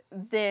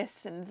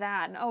this and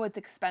that, and oh, it's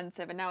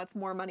expensive, and now it's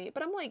more money.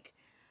 But I'm like,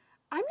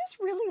 I'm just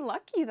really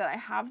lucky that I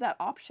have that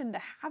option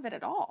to have it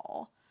at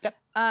all. Yep.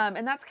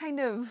 And that's kind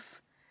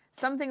of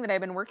something that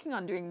I've been working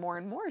on doing more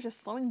and more, is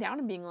just slowing down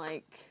and being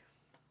like,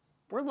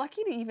 we're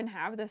lucky to even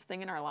have this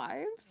thing in our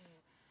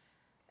lives.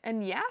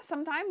 And yeah,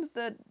 sometimes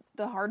the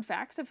hard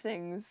facts of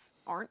things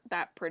aren't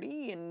that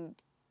pretty, and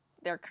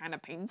they're kind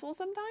of painful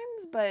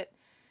sometimes, but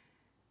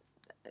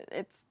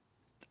it's,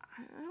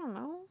 I don't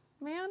know,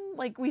 man.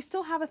 Like, we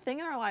still have a thing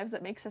in our lives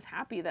that makes us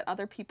happy that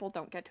other people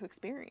don't get to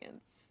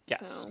experience.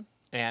 Yes. So.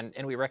 And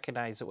we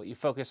recognize that what you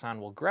focus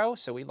on will grow,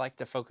 so we like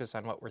to focus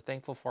on what we're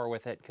thankful for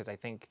with it, because I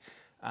think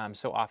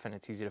so often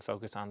it's easy to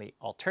focus on the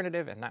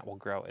alternative, and that will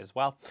grow as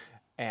well.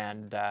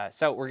 And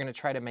so we're going to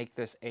try to make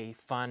this a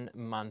fun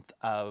month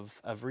of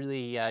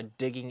really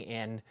digging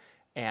in,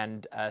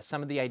 and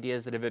some of the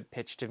ideas that have been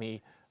pitched to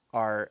me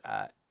are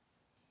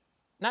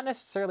not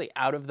necessarily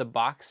out of the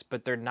box,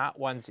 but they're not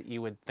ones that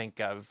you would think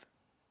of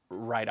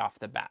right off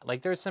the bat.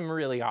 Like, there's some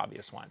really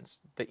obvious ones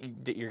that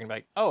you're gonna be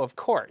like, oh, of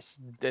course,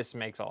 this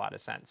makes a lot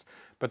of sense.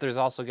 But there's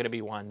also gonna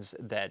be ones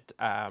that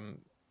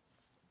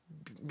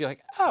be like,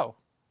 oh,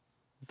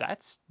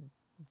 that's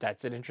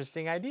an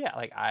interesting idea.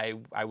 Like,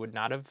 I would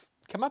not have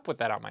come up with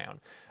that on my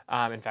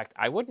own. In fact,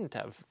 I wouldn't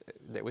have.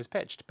 It was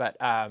pitched, but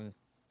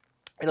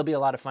it'll be a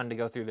lot of fun to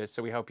go through this.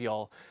 So we hope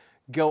you'll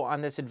go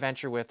on this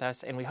adventure with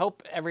us, and we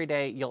hope every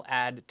day you'll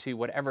add to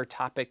whatever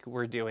topic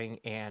we're doing,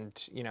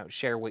 and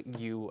share what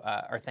you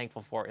are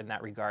thankful for in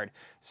that regard.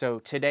 So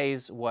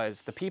today's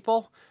was the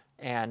people,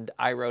 and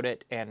I wrote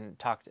it and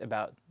talked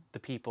about the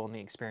people and the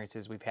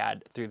experiences we've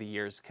had through the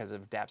years because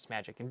of Daps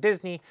Magic and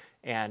Disney.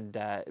 And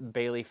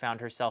Bailey found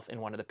herself in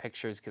one of the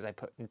pictures because I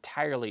put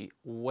entirely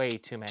way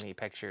too many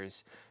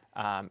pictures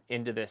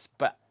into this,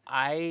 but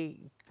I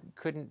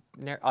couldn't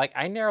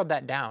I narrowed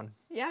that down.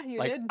 Yeah, you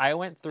like, did. I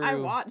went through.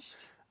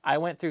 I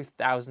went through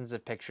thousands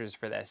of pictures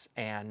for this,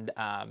 and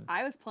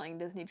I was playing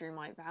Disney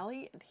Dreamlight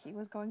Valley, and he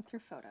was going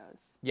through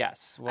photos.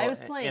 Yes, well, I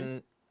was playing,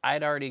 and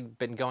I'd already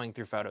been going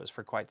through photos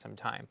for quite some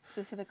time.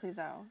 Specifically,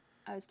 though,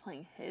 I was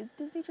playing his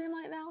Disney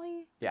Dreamlight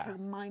Valley. Yeah, because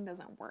mine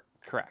doesn't work.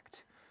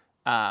 Correct.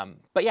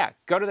 But yeah,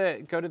 go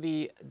to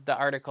the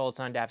article. It's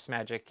on Daps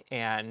Magic,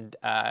 and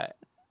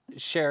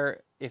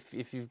share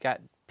if you've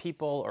got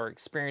people or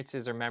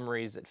experiences or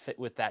memories that fit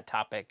with that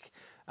topic.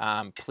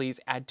 Please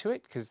add to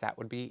it because that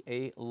would be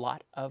a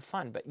lot of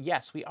fun. But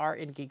yes, we are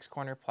in Geeks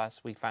Corner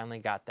Plus. We finally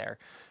got there.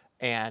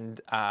 And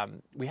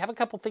we have a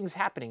couple things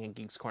happening in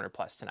Geeks Corner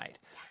Plus tonight.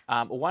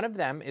 One of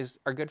them is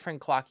our good friend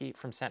Clocky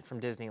from Sent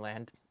from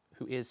Disneyland,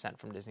 who is Sent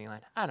from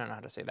Disneyland. I don't know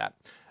how to say that.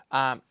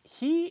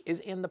 He is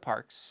in the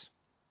parks.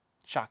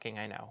 Shocking,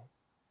 I know.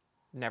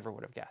 Never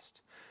would have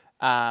guessed.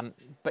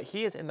 But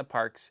he is in the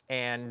parks,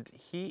 and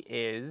he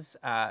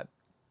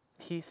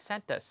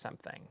sent us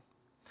something.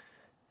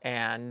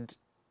 And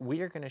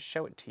we are going to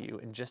show it to you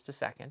in just a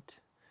second.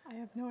 I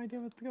have no idea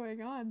what's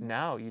going on.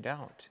 No, you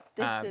don't.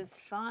 This is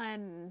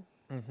fun.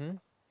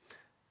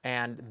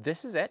 And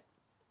this is it.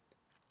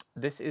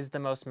 This is the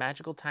most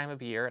magical time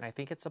of year, and I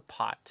think it's a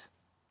pot.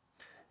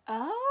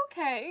 Oh,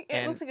 okay.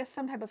 It looks like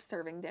some type of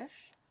serving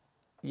dish.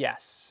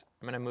 Yes.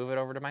 I'm going to move it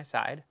over to my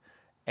side.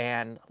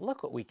 And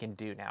look what we can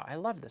do now. I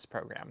love this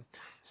program.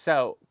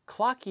 So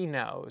Clocky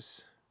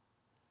knows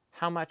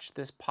how much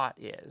this pot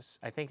is.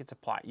 I think it's a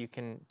pot. You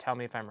can tell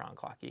me if I'm wrong,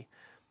 Clocky.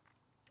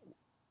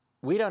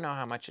 We don't know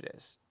how much it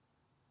is.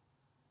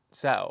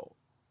 So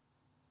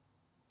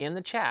in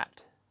the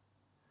chat,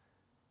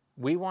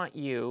 we want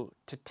you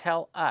to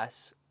tell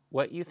us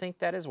what you think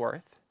that is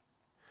worth.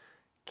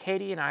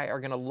 Katie and I are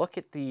going to look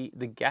at the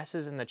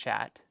guesses in the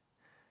chat,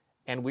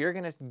 and we're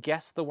going to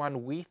guess the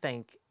one we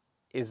think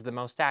is the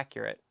most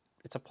accurate.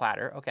 It's a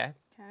platter, okay.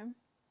 Okay.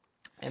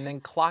 And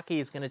then Clocky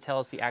is going to tell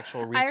us the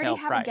actual retail price. I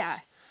already have a guess.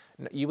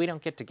 No, we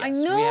don't get to guess. I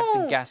know. We have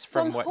to guess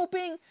from so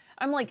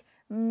I'm like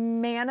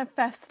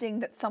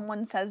manifesting that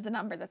someone says the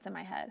number that's in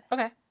my head.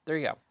 Okay, there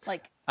you go.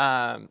 Like.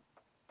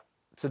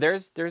 So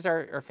there's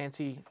our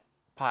fancy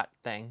pot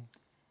thing,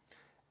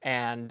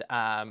 and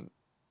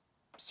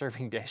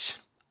serving dish.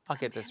 I'll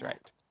get this right.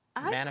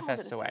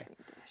 Manifest away.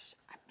 Dish.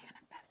 I'm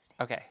manifesting.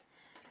 Okay.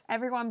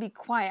 Everyone be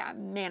quiet.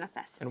 I'm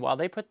manifesting. And while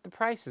they put the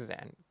prices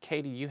in,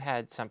 Katie, you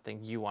had something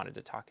you wanted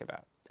to talk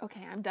about.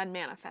 Okay, I'm done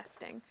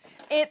manifesting.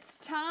 It's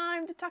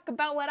time to talk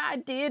about what I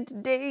did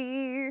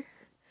today.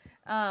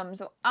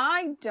 So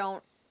I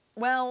don't,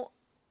 well,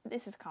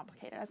 this is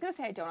complicated. I was going to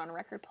say I don't own a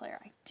record player.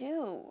 I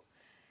do.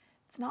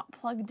 It's not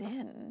plugged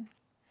in.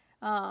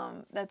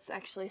 That's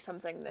actually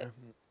something that,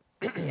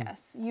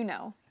 yes, you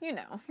know,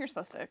 you're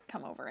supposed to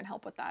come over and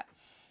help with that.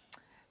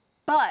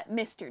 But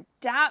Mr.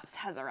 Daps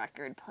has a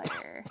record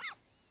player.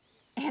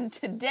 And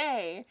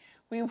today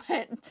we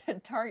went to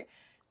Target.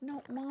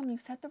 No, Mom, you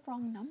said the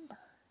wrong number.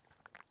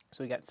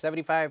 So we got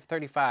 75,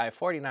 35,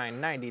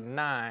 49,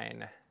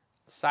 99.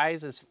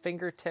 Size is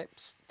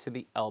fingertips to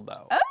the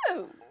elbow.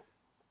 Oh!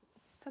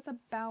 So that's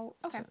about,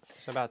 okay.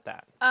 So about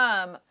that.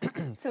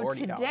 So $40.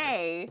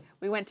 today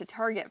we went to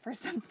Target for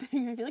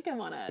something. I feel like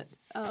I'm on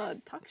a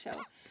talk show.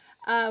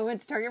 We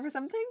went to Target for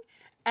something.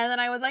 And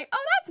then I was like,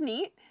 oh, that's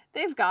neat.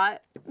 They've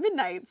got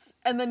Midnights.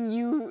 And then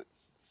you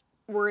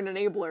were an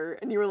enabler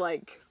and you were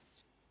like,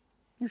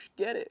 you should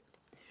get it.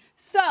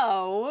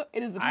 So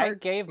it is the I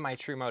gave my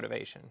true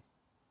motivation.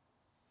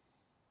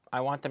 I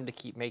want them to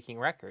keep making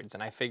records.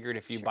 And I figured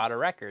if you bought a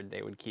record,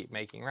 they would keep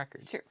making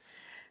records. True.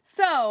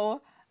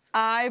 So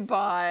I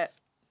bought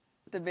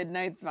the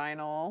Midnights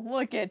vinyl.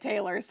 Look at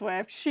Taylor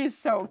Swift. She's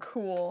so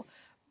cool.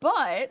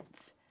 But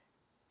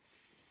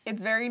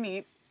it's very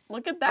neat.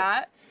 Look at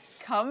that.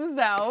 Comes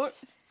out.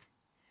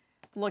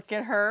 Look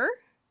at her.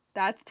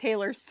 That's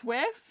Taylor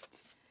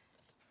Swift.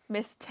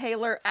 Miss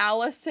Taylor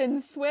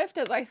Allison Swift,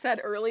 as I said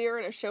earlier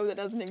in a show that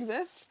doesn't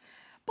exist.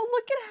 But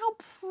look at how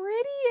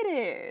pretty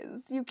it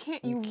is. You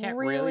can't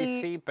really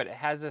see, but it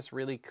has this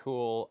really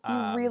cool.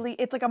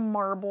 It's like a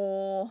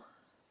marble.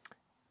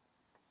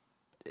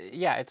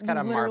 Yeah, it's got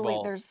a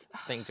marble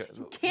thing to it.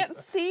 You can't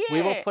see it.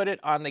 We will put it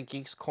on the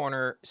Geeks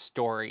Corner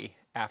story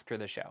after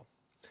the show.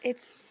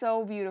 It's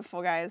so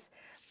beautiful, guys.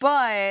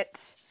 But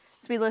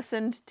so we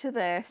listened to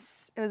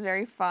this. It was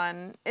very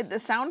fun. The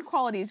sound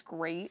quality is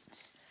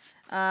great.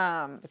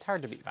 It's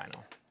hard to beat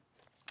vinyl.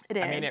 It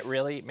is. I mean, it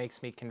really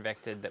makes me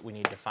convicted that we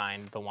need to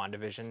find the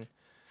WandaVision.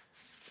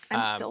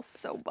 I'm still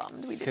so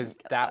bummed we didn't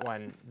get that.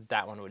 Because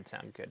that one would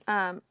sound good.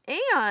 And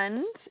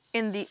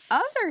in the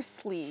other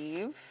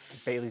sleeve,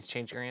 Bailey's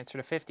changing her answer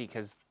to 50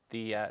 because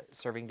the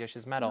serving dish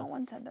is metal. No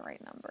one said the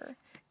right number.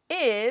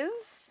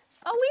 Is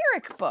a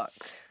lyric book.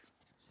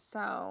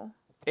 So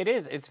it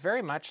is. It's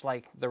very much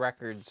like the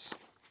records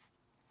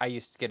I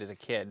used to get as a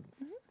kid,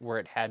 where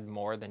it had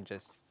more than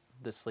just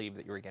the sleeve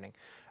that you were getting.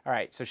 All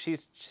right, so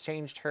she's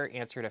changed her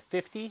answer to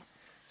 50.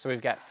 So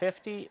we've got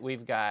 50,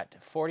 we've got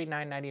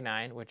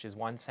 $49.99, which is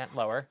 1 cent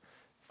lower,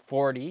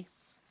 40,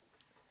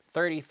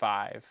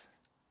 35,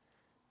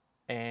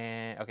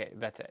 and okay,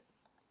 that's it.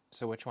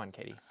 So which one,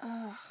 Katie?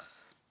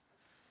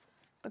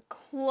 The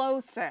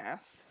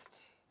closest.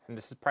 And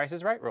this is Price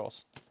is Right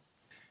rules.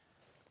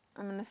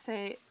 I'm gonna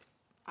say,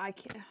 I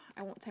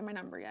won't say my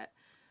number yet.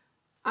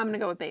 I'm going to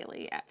go with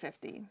Bailey at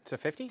 50. So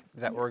 50?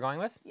 Is that what we're going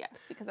with? Yes,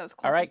 because I was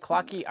close. All right,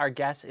 Clocky, our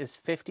guess is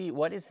 50.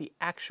 What is the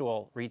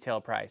actual retail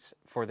price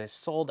for this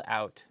sold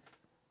out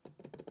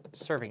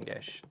serving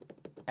dish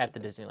at the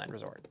Disneyland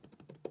Resort?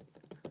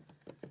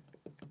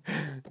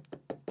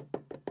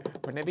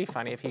 Wouldn't it be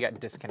funny if he got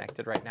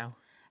disconnected right now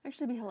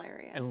Actually, be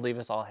hilarious. and leave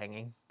us all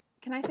hanging?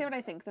 Can I say what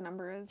I think the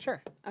number is?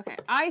 Sure. Okay,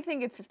 I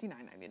think it's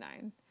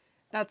 $59.99.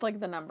 That's like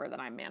the number that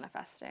I'm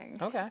manifesting.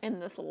 Okay. In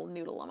this little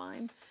noodle of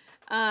mine.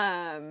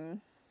 Do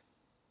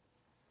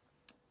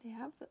you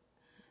have the,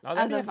 Oh,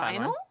 that'd as be a fun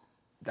vinyl? one.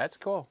 That's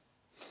cool.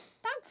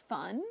 That's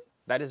fun.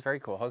 That is very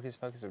cool. Hocus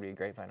Pocus would be a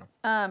great vinyl.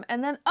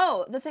 And then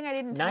the thing I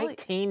didn't tell you.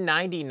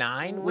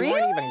 $19.99? We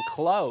Really? weren't even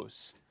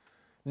close.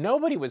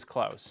 Nobody was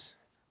close.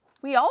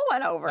 We all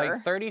went over.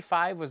 Like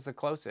 35 was the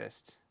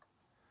closest.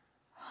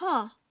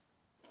 Huh.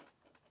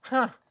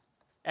 Huh.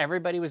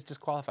 Everybody was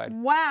disqualified.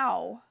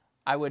 Wow.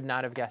 I would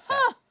not have guessed that.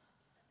 Huh.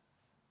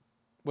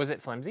 Was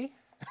it flimsy?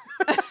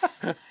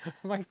 I'm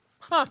like,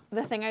 huh.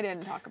 The thing I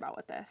didn't talk about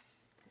with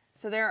this.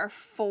 So there are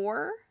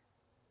 4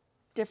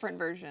 different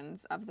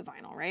versions of the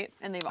vinyl, right?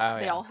 And they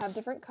yeah. all have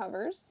different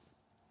covers,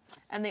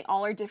 and they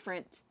all are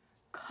different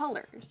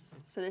colors.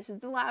 So this is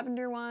the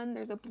lavender one.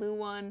 There's a blue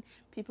one.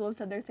 People have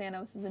said they're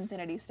Thanos'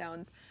 Infinity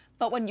Stones.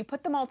 But when you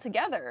put them all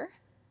together,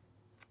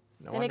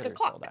 No They wonder make a they're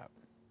clock. sold out.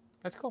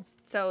 That's cool.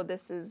 so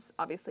this is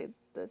obviously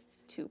the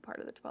 2 part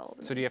of the 12.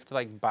 and So do you have to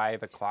like buy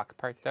the clock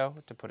part though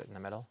to put it in the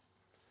middle?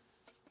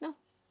 No.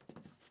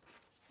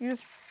 You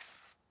just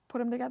put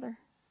them together.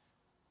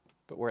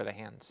 But where are the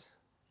hands?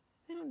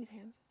 They don't need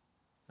hands.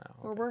 Oh,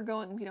 Where we're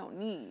going, we don't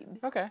need.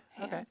 okay.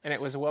 Okay. Hands. And it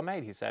was well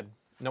made, he said.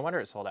 No wonder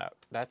it sold out.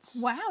 That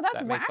Wow,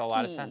 makes a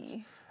lot of sense.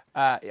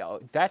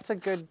 wacky. That's a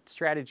good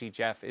strategy,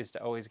 Jeff, is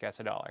to always guess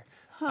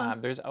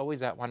 $1. There's always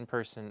that one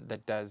person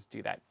that does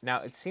do that. Now,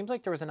 it seems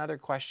like there was another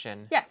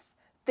question. Yes,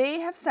 they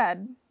have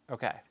said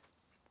Okay.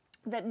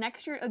 that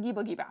next year, Oogie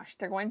Boogie Bash,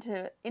 they're going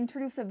to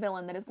introduce a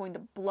villain that is going to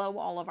blow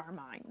all of our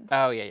minds.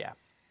 Oh, yeah.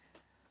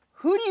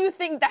 Who do you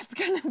think that's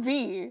going to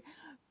be?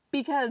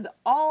 Because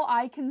all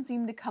I can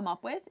seem to come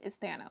up with is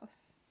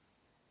Thanos.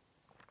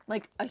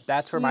 Like a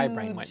That's where my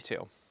brain went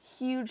to.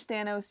 Huge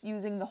Thanos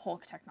using the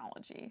Hulk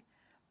technology.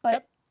 But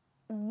Yep.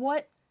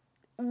 what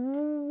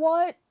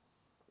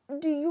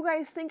do you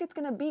guys think it's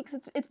going to be?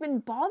 Because it's been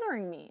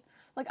bothering me.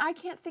 Like, I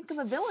can't think of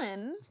a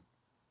villain.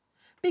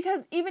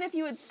 Because even if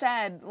you had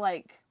said,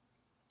 like,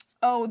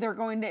 oh, they're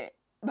going to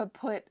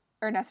put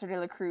Ernesto de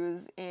la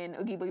Cruz in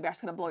Oogie Boogie Bash,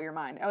 it's going to blow your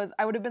mind.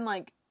 I would have been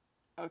like,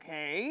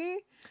 okay.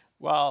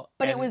 Well,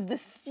 But it and- was the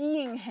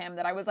seeing him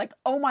that I was like,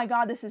 oh my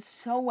God, this is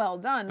so well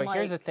done. But like,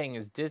 here's the thing: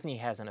 is Disney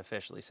hasn't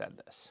officially said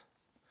this.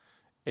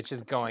 It's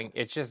just going.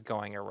 It's just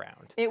going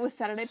around. it was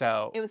said at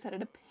So- it was said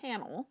at a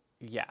panel,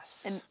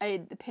 Yes.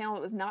 and the panel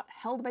that was not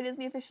held by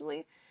Disney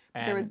officially,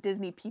 but there was And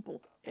Disney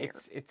people there.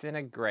 it's in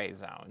a gray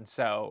zone.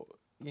 So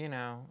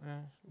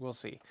we'll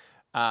see.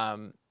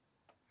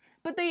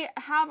 But they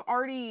have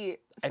already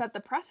set the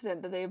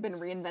precedent that they've been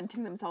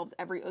reinventing themselves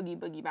every Oogie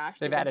Boogie Bash.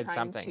 They've been added trying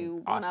something to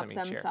one awesome up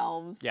each year.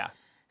 themselves. Yeah.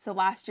 So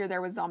last year there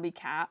was Zombie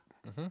Cap.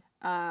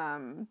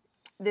 Mm-hmm.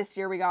 This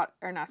year we got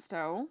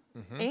Ernesto,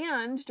 Mm-hmm.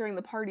 and during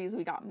the parties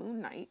we got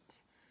Moon Knight,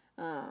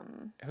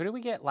 Who did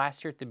we get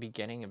last year at the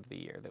beginning of the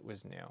year that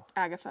was new?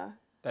 Agatha.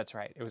 That's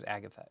right. It was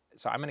Agatha.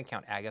 So I'm going to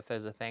count Agatha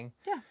as a thing.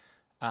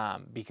 Yeah.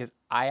 Because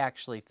I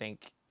actually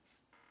think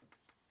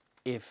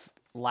if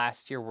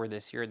last year were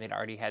this year and they'd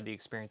already had the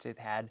experience they'd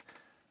had,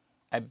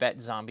 I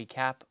bet Zombie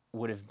Cap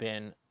would have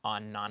been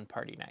on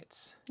non-party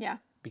nights. Yeah.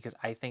 Because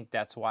I think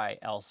that's why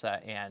Elsa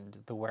and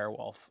the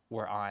werewolf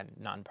were on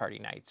non-party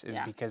nights, is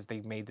Yeah. because they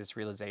made this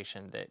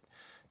realization that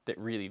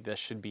really this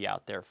should be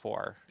out there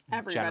for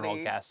general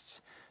Everybody.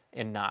 guests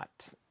and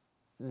not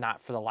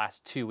for the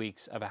last 2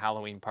 weeks of a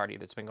Halloween party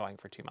that's been going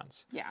for 2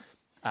 months. Yeah.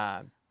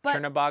 But-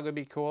 Chernobog would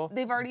be cool.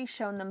 They've already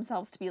shown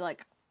themselves to be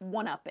like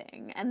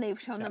one-upping, and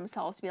they've shown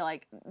themselves to be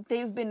like,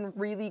 they've been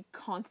really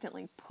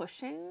constantly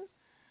pushing.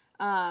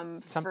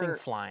 Something for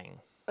flying.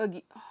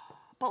 Oogie,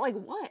 but like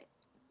what?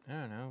 I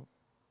don't know.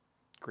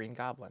 Green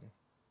Goblin.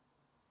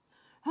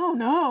 Oh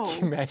no!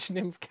 Imagine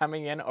him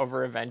coming in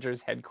over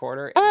Avengers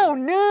headquarters Oh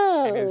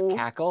no! and his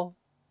cackle.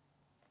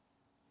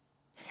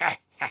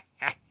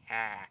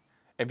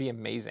 It'd be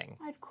amazing.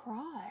 I'd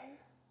cry.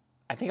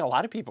 I think a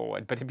lot of people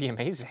would, but it'd be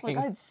amazing. Like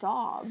I'd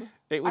sob.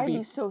 It would I'd be-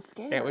 be so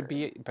scared. It would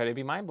be, but it'd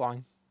be mind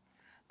blowing.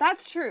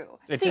 That's true.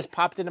 It See, just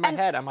popped into my and-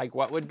 head. I'm like,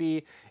 what would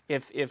be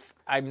if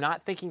I'm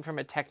not thinking from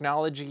a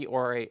technology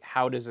or a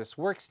how does this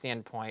work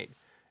standpoint?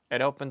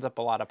 It opens up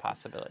a lot of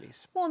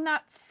possibilities. Well, and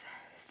that's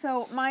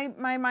so my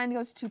mind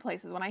goes to 2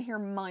 places. When I hear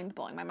mind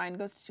blowing, my mind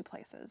goes to 2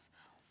 places.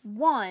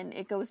 One,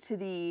 it goes to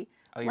the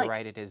Oh, you're like,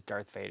 right. It is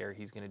Darth Vader.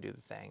 He's gonna do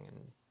the thing,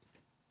 and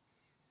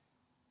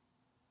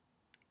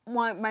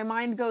my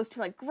mind goes to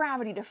like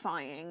gravity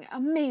defying,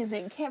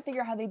 amazing, can't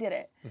figure out how they did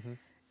it. Mm-hmm.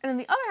 And then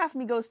the other half of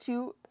me goes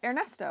to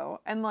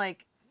Ernesto and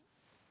like,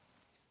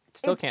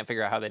 still It's- can't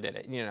figure out how they did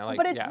it. Like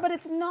but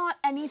it's not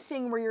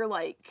anything where you're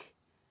like,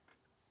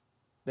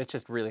 it's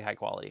just really high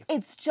quality.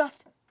 it's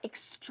just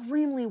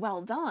extremely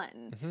well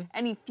done. Mm-hmm.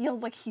 And he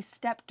feels like he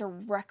stepped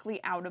directly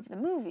out of the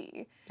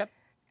movie. Yep.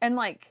 And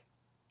like,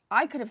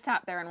 I could have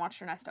sat there and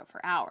watched Ernesto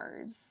for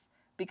hours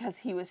because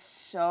he was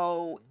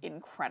so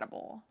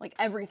incredible. Like,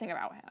 everything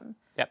about him.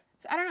 Yep.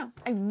 So I don't know.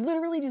 I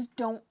literally just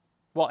don't.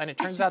 Well, and it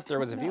turns out just there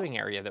was a don't know. viewing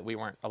area that we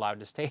weren't allowed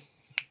to stay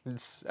in,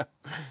 so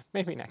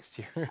maybe next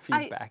year if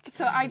he's back.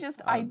 So I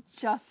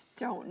just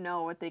don't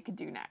know what they could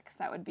do next.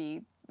 That would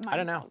be I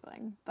don't know.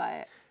 mind-boggling.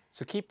 But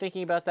So keep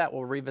thinking about that.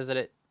 We'll revisit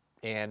it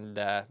and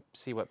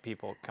see what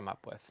people come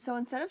up with. so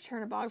instead of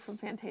Chernabog from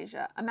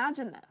Fantasia,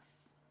 imagine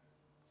this.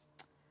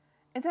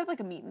 Instead of like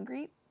a meet and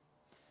greet,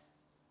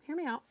 hear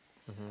me out.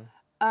 Mm-hmm.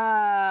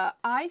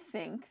 I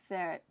think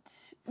that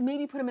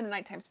maybe put him in a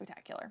nighttime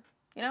spectacular.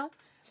 You know,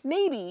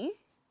 maybe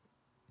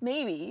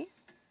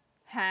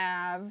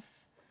have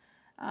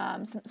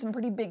some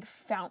pretty big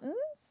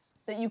fountains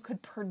that you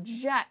could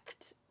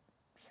project.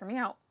 Hear me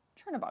out.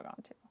 Chernabog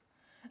onto.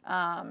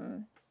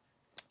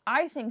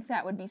 I think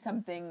that would be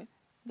something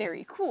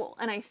very cool,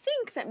 and I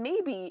think that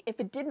maybe if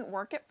it didn't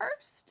work at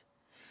first,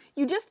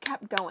 you just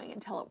kept going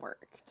until it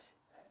worked.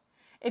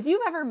 If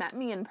you've ever met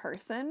me in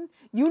person,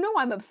 you know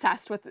I'm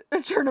obsessed with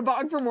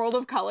Chernabog from World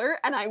of Color,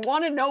 and I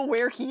want to know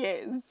where he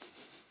is.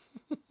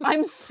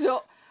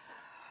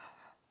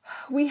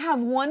 We have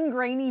one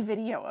grainy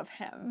video of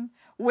him.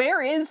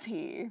 Where is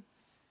he?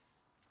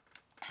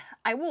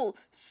 I will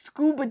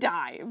scuba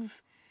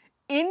dive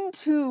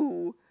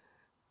into...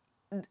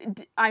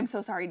 I'm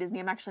so sorry, Disney.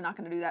 I'm actually not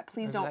going to do that.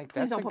 Please don't put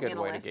me on a list. That's a good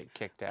way to get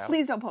kicked out.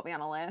 Please don't put me on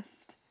a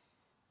list.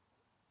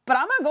 But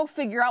I'm going to go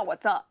figure out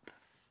what's up.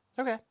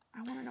 Okay.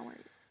 I want to know where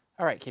he is.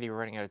 All right, Katie, we're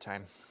running out of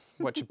time.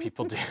 What should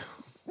people do?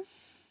 You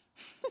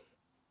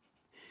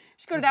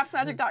should go to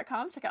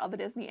dapsmagic.com, check out all the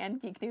Disney and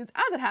geek news.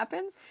 As it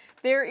happens,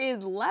 there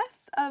is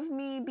less of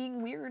me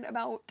being weird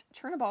about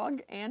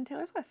Chernabog and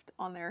Taylor Swift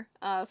on there.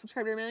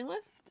 Subscribe to your mailing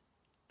list.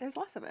 There's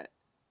less of it.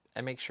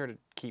 And make sure to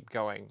keep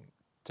going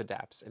to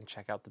DAPS and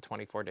check out the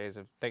 24 days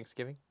of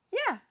Thanksgiving.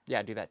 Yeah.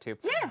 Yeah, do that too.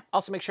 Yeah.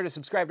 Also, make sure to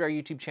subscribe to our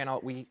YouTube channel.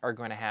 We are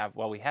going to have,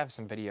 we have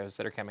some videos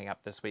that are coming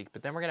up this week,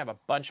 but then we're going to have a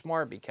bunch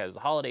more because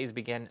the holidays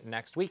begin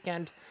next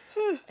weekend.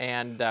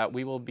 And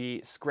we will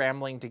be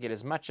scrambling to get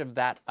as much of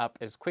that up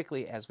as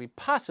quickly as we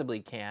possibly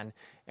can.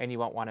 And you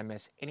won't want to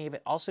miss any of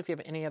it. Also, if you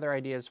have any other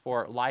ideas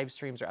for live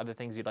streams or other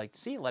things you'd like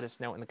to see, let us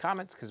know in the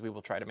comments because we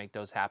will try to make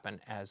those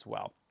happen as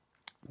well.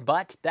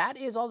 But that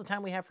is all the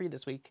time we have for you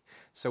this week.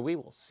 So we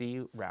will see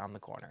you around the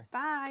corner.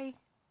 Bye.